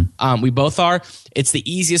Pages. Mm-hmm. We both are. It's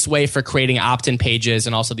the easiest way for creating opt-in pages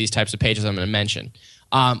and also these types of pages I'm going to mention.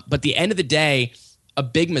 But at the end of the day, a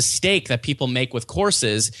big mistake that people make with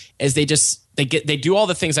courses is they do all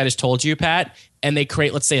the things I just told you, Pat, and they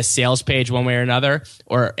create, let's say, a sales page one way or another,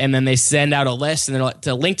 and then they send out a list and they're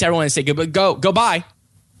to link to everyone and say, go buy.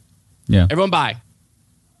 Yeah. Everyone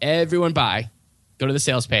buy. Go to the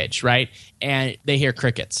sales page, right? And they hear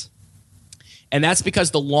crickets. And that's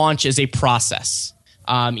because the launch is a process.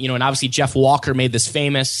 And obviously Jeff Walker made this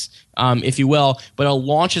famous, if you will, but a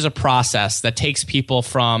launch is a process that takes people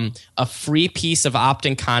from a free piece of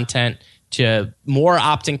opt-in content to more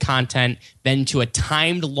opt-in content, then to a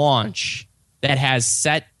timed launch that has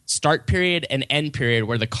set start period and end period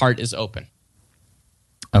where the cart is open.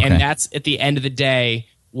 Okay. And that's, at the end of the day,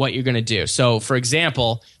 what you're going to do. So, for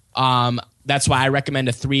example, that's why I recommend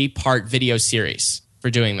a 3-part video series for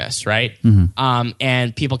doing this, right? Mm-hmm.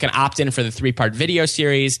 And people can opt in for the 3-part video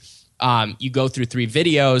series. You go through 3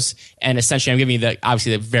 videos, and essentially I'm giving you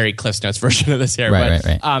obviously the very Cliff Notes version of this here.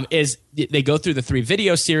 Right. Is they go through the 3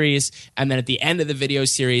 video series, and then at the end of the video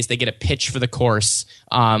series, they get a pitch for the course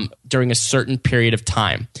during a certain period of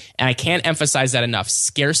time. And I can't emphasize that enough.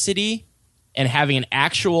 Scarcity and having an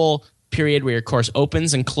actual period where your course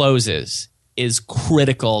opens and closes is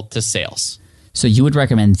critical to sales. So you would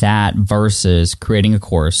recommend that versus creating a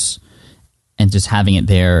course and just having it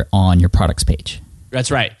there on your products page?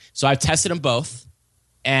 That's right. So I've tested them both,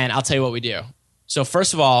 and I'll tell you what we do. So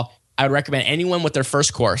first of all, I would recommend anyone with their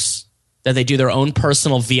first course that they do their own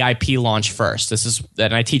personal VIP launch first.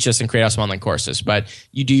 And I teach this in Create Awesome Online courses, but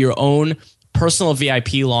you do your own personal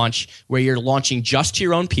VIP launch where you're launching just to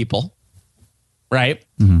your own people, right?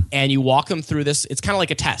 Mm-hmm. And you walk them through this. It's kind of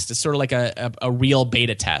like a test. It's sort of like a real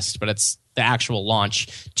beta test, but it's the actual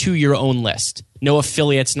launch to your own list. No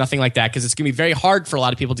affiliates, nothing like that, because it's going to be very hard for a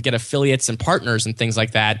lot of people to get affiliates and partners and things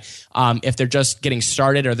like that if they're just getting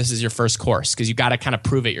started or this is your first course, because you got to kind of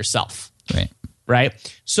prove it yourself. Right?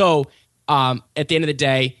 So at the end of the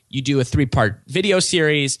day, you do a 3-part video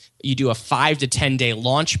series. You do a 5 to 10 day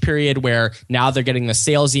launch period where now they're getting the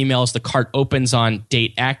sales emails. The cart opens on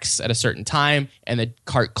date X at a certain time, and the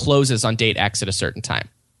cart closes on date X at a certain time.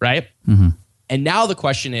 Right? Mm-hmm. And now the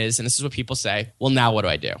question is, and this is what people say, well, now what do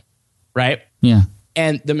I do? Right? Yeah.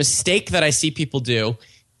 And the mistake that I see people do,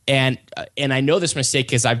 and I know this mistake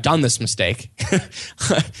because I've done this mistake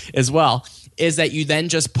as well, is that you then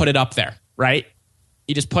just put it up there, right?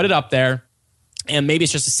 You just put it up there, and maybe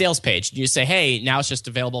it's just a sales page. You say, hey, now it's just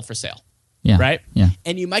available for sale. Yeah. Right? Yeah.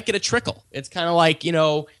 And you might get a trickle. It's kind of like,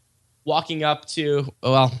 walking up to,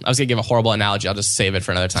 well, I was going to give a horrible analogy. I'll just save it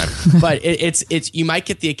for another time. But it's you might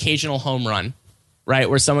get the occasional home run, right?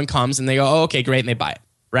 Where someone comes and they go, oh, okay, great, and they buy it,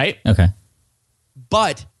 right? Okay.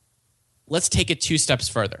 But let's take it 2 steps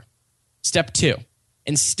further. Step 2,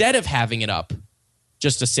 instead of having it up,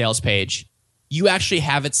 just a sales page, you actually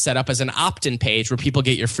have it set up as an opt-in page where people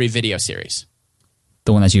get your free video series.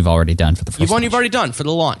 The one that you've already done for the first one you've already done for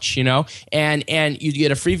the launch, and you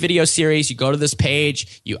get a free video series. You go to this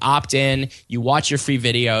page, you opt in, you watch your free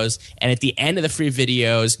videos, and at the end of the free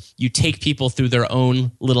videos, you take people through their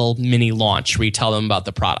own little mini launch where you tell them about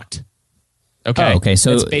the product. Okay. Oh, okay.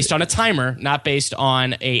 So it's based on a timer, not based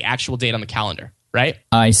on a actual date on the calendar, right?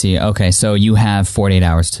 I see. Okay. So you have 48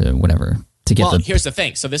 hours to whatever to get here's the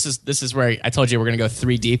thing. So this is where I told you we're going to go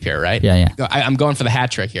 3 deep here, right? Yeah. I'm going for the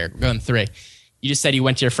hat trick here. We're going 3. You just said you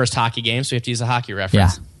went to your first hockey game, so we have to use a hockey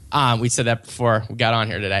reference. Yeah. We said that before we got on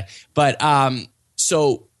here today. But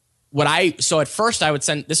so at first I would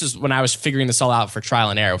send, this is when I was figuring this all out for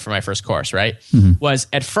trial and error for my first course, right? Mm-hmm. Was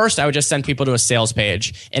at first I would just send people to a sales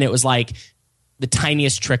page, and it was like the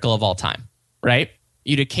tiniest trickle of all time, right?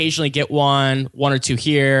 You'd occasionally get one or two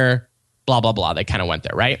here, blah, blah, blah. They kind of went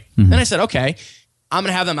there, right? Mm-hmm. Then I said, okay, I'm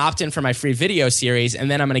going to have them opt in for my free video series, and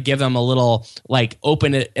then I'm going to give them a little like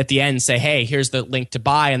open it at the end and say, hey, here's the link to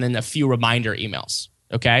buy, and then a few reminder emails.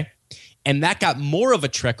 Okay. And that got more of a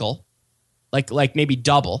trickle, like maybe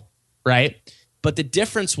double, right? But the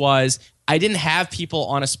difference was I didn't have people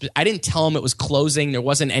on I didn't tell them it was closing. There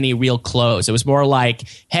wasn't any real close. It was more like,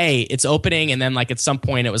 hey, it's opening. And then like at some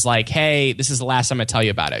point it was like, hey, this is the last time I tell you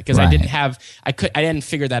about it. Because I didn't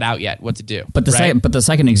figure that out yet, what to do. But the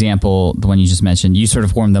second example, the one you just mentioned, you sort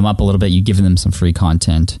of warmed them up a little bit. You give them some free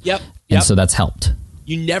content. Yep. And so that's helped.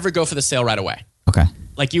 You never go for the sale right away. Okay.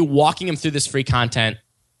 Like you walking them through this free content,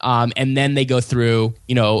 and then they go through,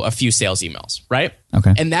 a few sales emails, right?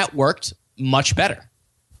 Okay. And that worked much better.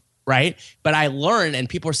 Right. But I learned, and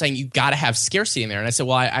people were saying, you got to have scarcity in there. And I said,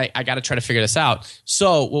 well, I got to try to figure this out.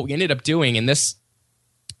 So what we ended up doing, and this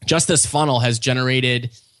funnel has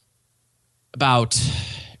generated about,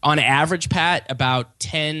 on average, Pat, about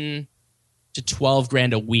 10 to 12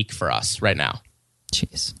 grand a week for us right now.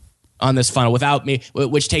 Jeez. On this funnel without me,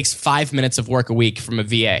 which takes 5 minutes of work a week from a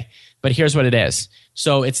VA. But here's what it is.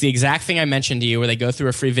 So it's the exact thing I mentioned to you where they go through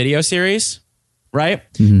a free video series. Right?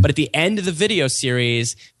 Mm-hmm. But at the end of the video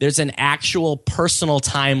series, there's an actual personal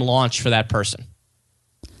time launch for that person.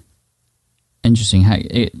 Interesting.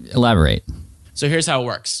 Elaborate. So here's how it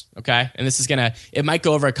works, okay? And this is it might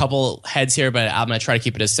go over a couple heads here, but I'm going to try to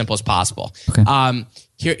keep it as simple as possible. Okay.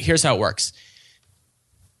 Here's how it works.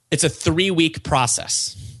 It's a 3-week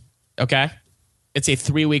process, okay? It's a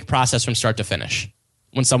 3-week process from start to finish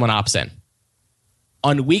when someone opts in.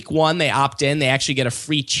 On week 1, they opt in, they actually get a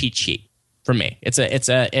free cheat sheet. From me.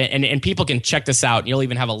 And people can check this out. You'll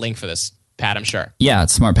even have a link for this, Pat, I'm sure. Yeah,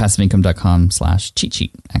 it's smartpassiveincome.com/cheat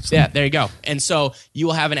sheet, actually. Yeah, there you go. And so you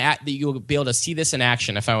will have you will be able to see this in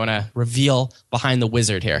action if I want to reveal behind the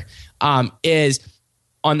wizard here. Is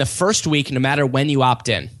on the first week, no matter when you opt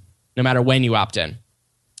in, you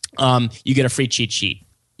get a free cheat sheet.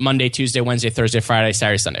 Monday, Tuesday, Wednesday, Thursday, Friday,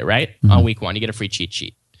 Saturday, Sunday, right? Mm-hmm. On week 1, you get a free cheat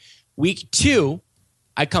sheet. Week 2,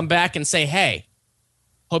 I come back and say, hey,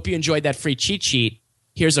 hope you enjoyed that free cheat sheet.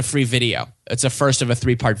 Here's a free video. It's the first of a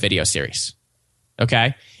 3-part video series.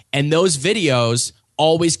 Okay? And those videos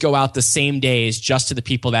always go out the same days just to the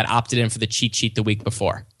people that opted in for the cheat sheet the week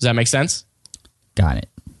before. Does that make sense? Got it.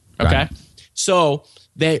 Okay? So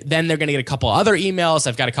then they're going to get a couple other emails.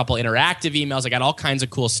 I've got a couple interactive emails. I got all kinds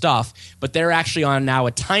of cool stuff. But they're actually on now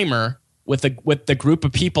a timer with the group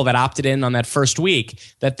of people that opted in on that first week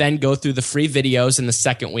that then go through the free videos in the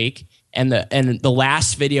second week and the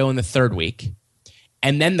last video in the third week.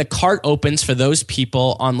 And then the cart opens for those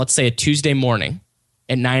people on, let's say, a Tuesday morning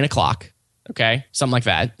at 9 o'clock, okay? Something like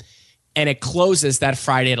that. And it closes that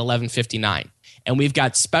Friday at 11:59. And we've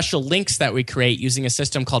got special links that we create using a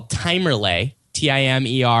system called Timerlay,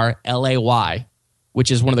 Timerlay,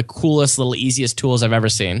 which is one of the coolest, little easiest tools I've ever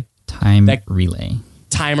seen. Timerlay.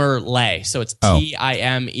 So it's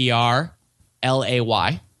Timerlay.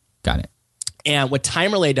 Got it. And what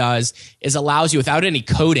Timerlay does is allows you, without any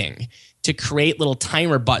coding, to create little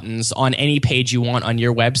timer buttons on any page you want on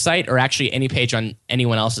your website, or actually any page on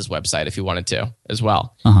anyone else's website if you wanted to as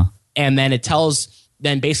well. Uh-huh. And then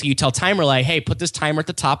basically you tell Timerlay, hey, put this timer at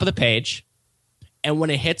the top of the page. And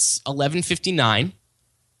when it hits 11:59,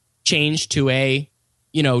 change to a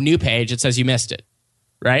new page. It says you missed it,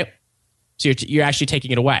 right? So you're actually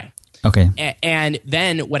taking it away. Okay. And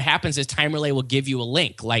then what happens is Timerlay will give you a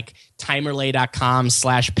link like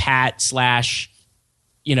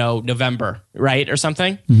timerlay.com/pat/November, right? Or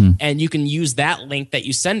something. Mm-hmm. And you can use that link that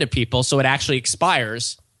you send to people so it actually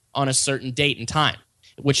expires on a certain date and time,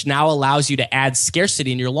 which now allows you to add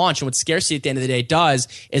scarcity in your launch. And what scarcity at the end of the day does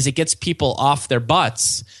is it gets people off their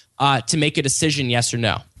butts to make a decision, yes or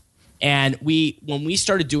no. And when we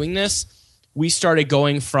started doing this, we started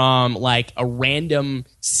going from like a random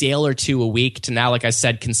sale or two a week to now, like I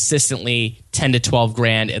said, consistently 10 to 12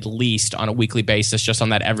 grand at least on a weekly basis just on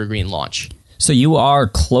that evergreen launch. So you are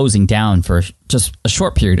closing down for just a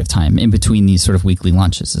short period of time in between these sort of weekly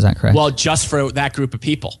launches. Is that correct? Well, just for that group of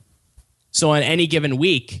people. So on any given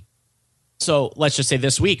week, so let's just say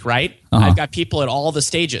this week, right? Uh-huh. I've got people at all the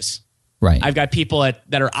stages. Right. I've got people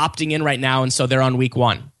that are opting in right now, and so they're on week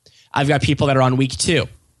 1. I've got people that are on week 2.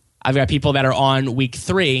 I've got people that are on week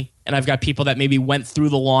 3, and I've got people that maybe went through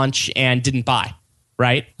the launch and didn't buy,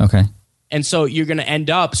 right? Okay. And so you're going to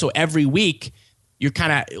end up, so every week, you're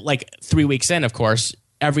kind of like 3 weeks in, of course,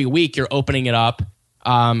 every week you're opening it up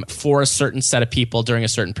for a certain set of people during a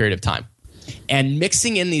certain period of time. And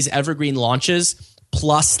mixing in these evergreen launches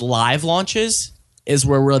plus live launches is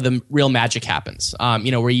where the real magic happens.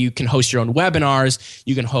 Where you can host your own webinars,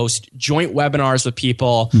 you can host joint webinars with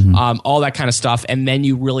people, all that kind of stuff, and then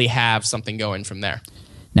you really have something going from there.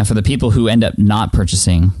 Now, for the people who end up not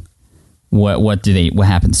purchasing, what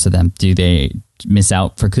happens to them? Do they miss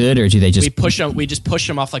out for good, or do they just we just push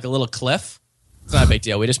them off like a little cliff? It's not a big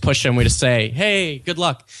deal. We just push them. We just say, "Hey, good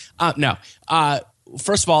luck." No.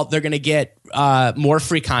 First of all, they're going to get more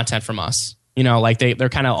free content from us. Like they're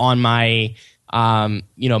kind of on my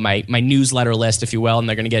my newsletter list, if you will, and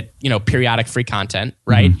they're going to get periodic free content,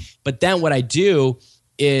 right? But then what I do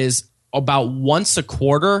is about once a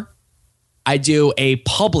quarter, I do a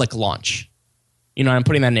public launch. I'm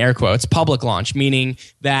putting that in air quotes, public launch, meaning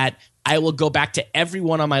that I will go back to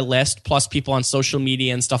everyone on my list, plus people on social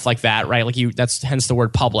media and stuff like that, right? That's hence the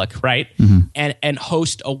word public, right? And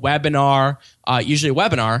host a webinar, usually a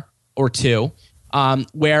webinar or two,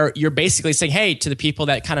 where you're basically saying, hey, to the people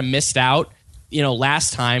that kind of missed out,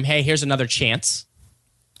 last time, hey, here's another chance.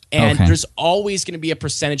 And there's always going to be a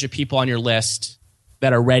percentage of people on your list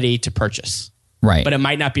that are ready to purchase. Right. But it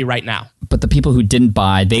might not be right now. But the people who didn't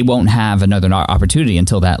buy, they won't have another opportunity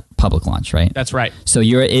until that public launch, right? That's right. So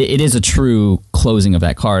it is a true closing of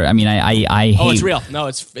that card. I mean, I hate... Oh, it's real. No,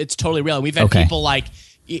 it's totally real. We've had people like...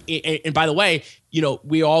 And by the way,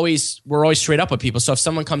 we're always straight up with people. So if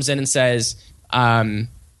someone comes in and says, I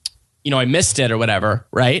missed it or whatever,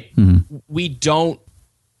 right? We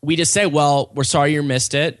just say, well, we're sorry you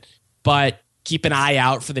missed it, but keep an eye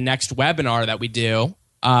out for the next webinar that we do.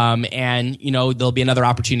 And there'll be another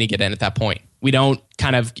opportunity to get in at that point. We don't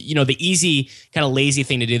kind of, the easy kind of lazy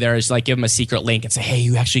thing to do there is like give them a secret link and say, hey,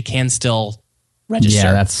 you actually can still register.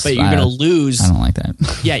 Yeah, but you're going to lose. I don't like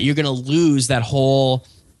that. Yeah, you're going to lose that whole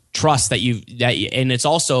trust and it's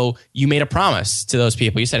also, you made a promise to those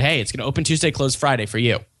people. You said, hey, it's going to open Tuesday, close Friday for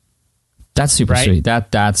you. That's super sweet.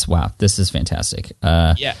 That's wow. This is fantastic.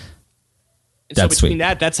 Yeah. And that's so between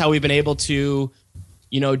sweet. that's how we've been able to,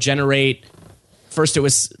 generate. First it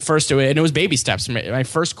was baby steps. My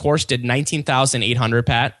first course did 19,800,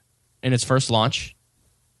 Pat, in its first launch,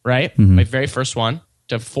 right? My very first one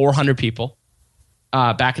to 400 people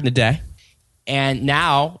back in the day. And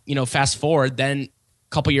now, fast forward, then a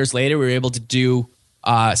couple years later, we were able to do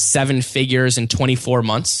 7 figures in 24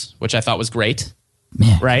 months, which I thought was great,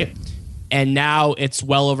 right? And now it's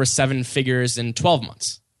well over 7 figures in 12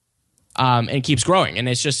 months. And it keeps growing. And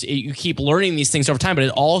it's just, you keep learning these things over time, but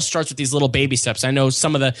it all starts with these little baby steps. I know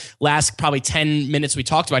some of the last probably 10 minutes we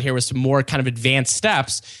talked about here was some more kind of advanced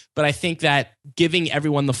steps, but I think that giving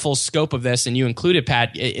everyone the full scope of this, and you included,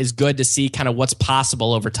 Pat, is good to see kind of what's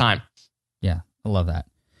possible over time. Yeah, I love that.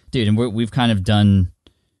 Dude, and we've kind of done,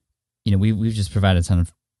 we've just provided a ton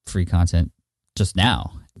of free content just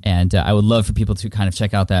now. And I would love for people to kind of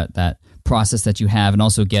check out that process that you have and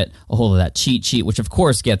also get a hold of that cheat sheet, which of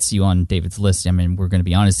course gets you on David's list. I mean, we're going to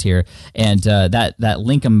be honest here. And that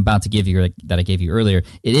link I'm about to give you, that I gave you earlier,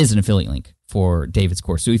 it is an affiliate link for David's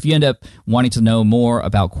course. So if you end up wanting to know more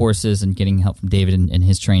about courses and getting help from David and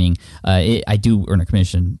his training, I do earn a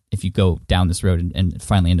commission if you go down this road and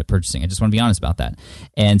finally end up purchasing. I just want to be honest about that.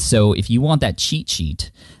 And so if you want that cheat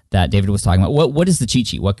sheet that David was talking about, what is the cheat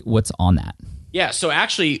sheet? What's on that? Yeah, so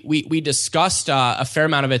actually, we discussed a fair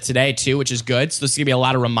amount of it today, too, which is good. So this is going to be a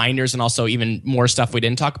lot of reminders and also even more stuff we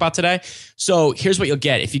didn't talk about today. So here's what you'll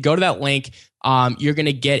get. If you go to that link, you're going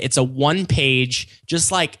to get, it's a 1-page,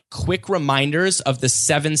 just like quick reminders of the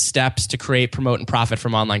 7 steps to create, promote, and profit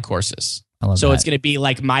from online courses. So it's going to be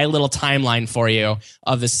like my little timeline for you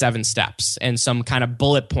of the 7 steps and some kind of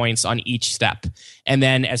bullet points on each step. And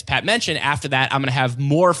then, as Pat mentioned, after that, I'm going to have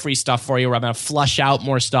more free stuff for you where I'm going to flush out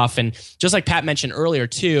more stuff. And just like Pat mentioned earlier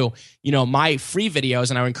too, my free videos,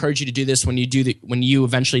 and I would encourage you to do this when you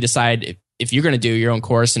eventually decide if you're going to do your own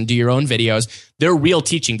course and do your own videos, they're real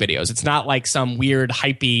teaching videos. It's not like some weird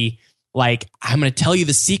hypey, like, I'm going to tell you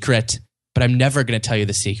the secret, but I'm never going to tell you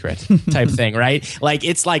the secret type thing, right? Like,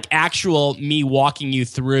 it's like actual me walking you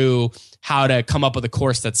through how to come up with a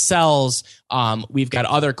course that sells. We've got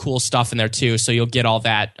other cool stuff in there too. So you'll get all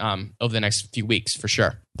that over the next few weeks for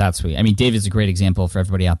sure. That's sweet. I mean, David's a great example for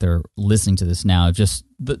everybody out there listening to this now, just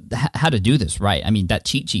how to do this right. I mean, that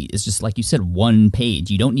cheat sheet is just, like you said, 1 page.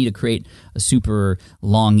 You don't need to create a super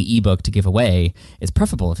long ebook to give away. It's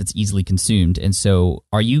preferable if it's easily consumed. And so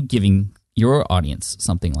are you giving your audience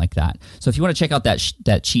something like that? So if you want to check out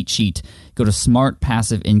that cheat sheet, go to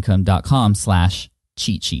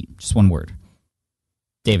smartpassiveincome.com/cheat sheet. Just one word.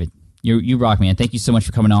 David, you rock, man. Thank you so much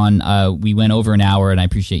for coming on. We went over an hour, and I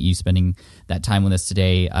appreciate you spending that time with us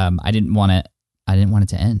today. I didn't want to I didn't want it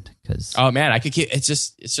to end because. Oh man, I could keep. It's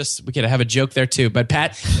just we could have a joke there too. But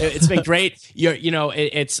Pat, it's been great.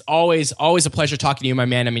 It's always a pleasure talking to you, my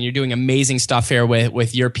man. I mean, you're doing amazing stuff here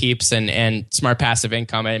with your peeps and Smart Passive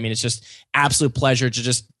Income. I mean, it's just absolute pleasure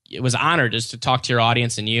to it was an honor just to talk to your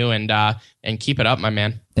audience and you and keep it up, my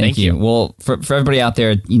man. Thank you. Well, for everybody out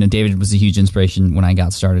there, David was a huge inspiration when I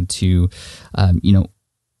got started to,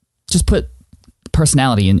 just put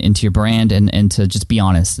personality into your brand and to just be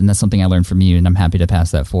honest. And that's something I learned from you, and I'm happy to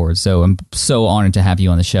pass that forward. So I'm so honored to have you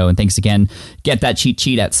on the show. And thanks again. Get that cheat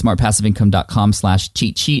sheet at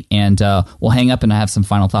smartpassiveincome.com/cheat sheet. And we'll hang up and I have some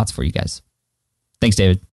final thoughts for you guys. Thanks,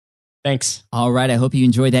 David. Thanks. All right. I hope you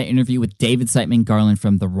enjoyed that interview with David Siteman Garland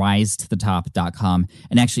from therisetoThetop.com.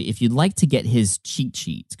 And actually, if you'd like to get his cheat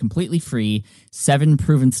sheet, it's completely free, 7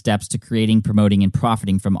 proven steps to creating, promoting, and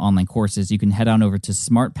profiting from online courses, you can head on over to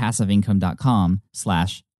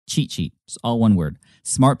smartpassiveincome.com/cheat sheet. It's all one word.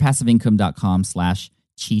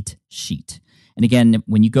 smartpassiveincome.com/cheat sheet. And again,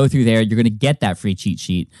 when you go through there, you're going to get that free cheat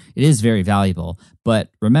sheet. It is very valuable. But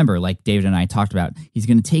remember, like David and I talked about, he's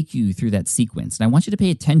going to take you through that sequence. And I want you to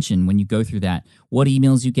pay attention when you go through that, what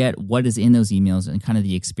emails you get, what is in those emails, and kind of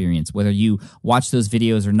the experience. Whether you watch those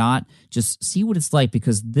videos or not, just see what it's like,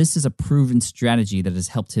 because this is a proven strategy that has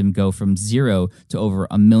helped him go from 0 to over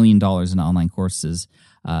 $1 million in online courses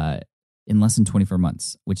in less than 24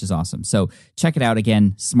 months, which is awesome. So check it out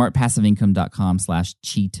again,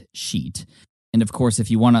 smartpassiveincome.com/cheat sheet. And of course, if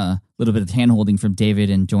you want a little bit of handholding from David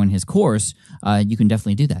and join his course, you can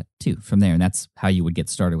definitely do that too from there. And that's how you would get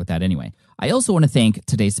started with that anyway. I also want to thank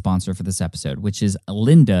today's sponsor for this episode, which is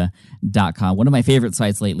lynda.com, one of my favorite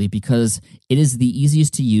sites lately because it is the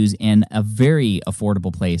easiest to use and a very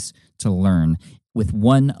affordable place to learn. With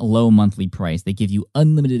one low monthly price, they give you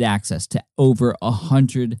unlimited access to over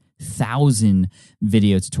 100,000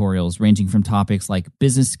 video tutorials ranging from topics like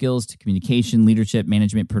business skills to communication, leadership,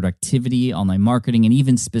 management, productivity, online marketing, and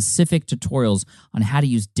even specific tutorials on how to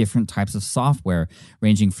use different types of software,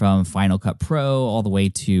 ranging from Final Cut Pro all the way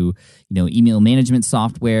to email management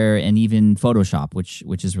software and even Photoshop, which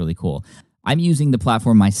is really cool. I'm using the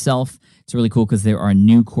platform myself. It's really cool because there are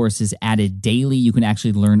new courses added daily. You can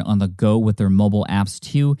actually learn on the go with their mobile apps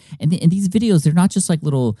too. And these videos, they're not just like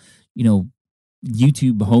little,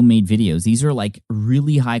 YouTube homemade videos. These are like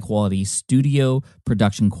really high quality studio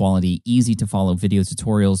production quality, easy to follow video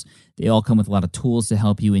tutorials. They all come with a lot of tools to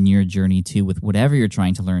help you in your journey too with whatever you're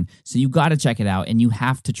trying to learn. So you got to check it out and you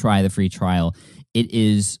have to try the free trial. It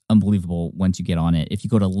is unbelievable once you get on it. If you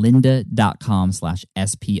go to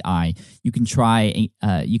lynda.com/SPI, you can try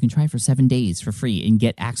for 7 days for free and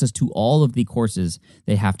get access to all of the courses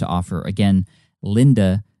they have to offer. Again,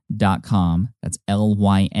 lynda.com, that's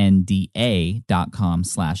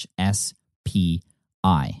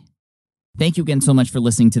lynda.com/SPI. Thank you again so much for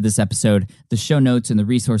listening to this episode. The show notes and the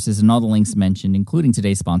resources and all the links mentioned, including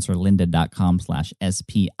today's sponsor,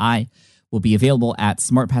 lynda.com/SPI, will be available at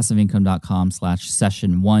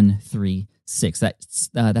smartpassiveincome.com/session136.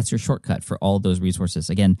 That's your shortcut for all those resources.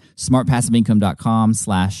 Again,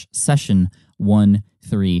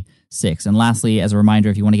 smartpassiveincome.com/session136. And lastly, as a reminder,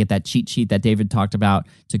 if you want to get that cheat sheet that David talked about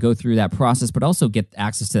to go through that process, but also get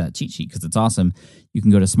access to that cheat sheet because it's awesome, you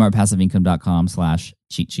can go to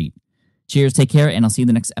smartpassiveincome.com/cheat sheet. Cheers, take care, and I'll see you in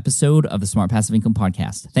the next episode of the Smart Passive Income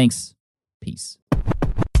Podcast. Thanks. Peace.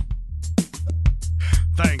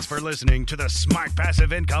 Thanks for listening to the Smart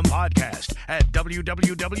Passive Income Podcast at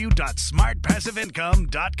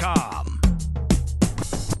www.smartpassiveincome.com.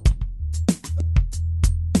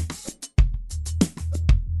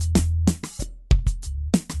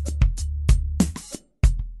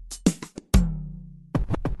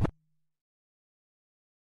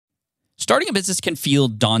 Starting a business can feel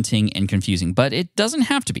daunting and confusing, but it doesn't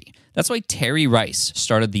have to be. That's why Terry Rice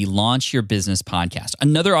started the Launch Your Business podcast,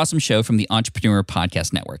 another awesome show from the Entrepreneur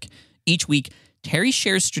Podcast Network. Each week, Terry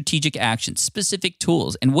shares strategic actions, specific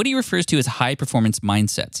tools, and what he refers to as high-performance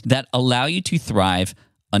mindsets that allow you to thrive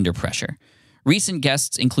under pressure. Recent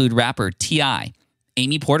guests include rapper T.I.,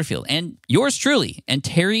 Amy Porterfield, and yours truly. And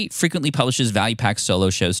Terry frequently publishes value-packed solo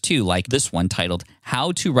shows too, like this one titled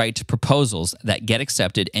How to Write Proposals That Get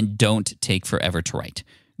Accepted and Don't Take Forever to Write.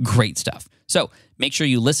 Great stuff. So make sure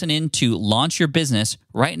you listen in to Launch Your Business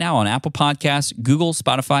right now on Apple Podcasts, Google,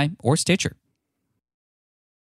 Spotify, or Stitcher.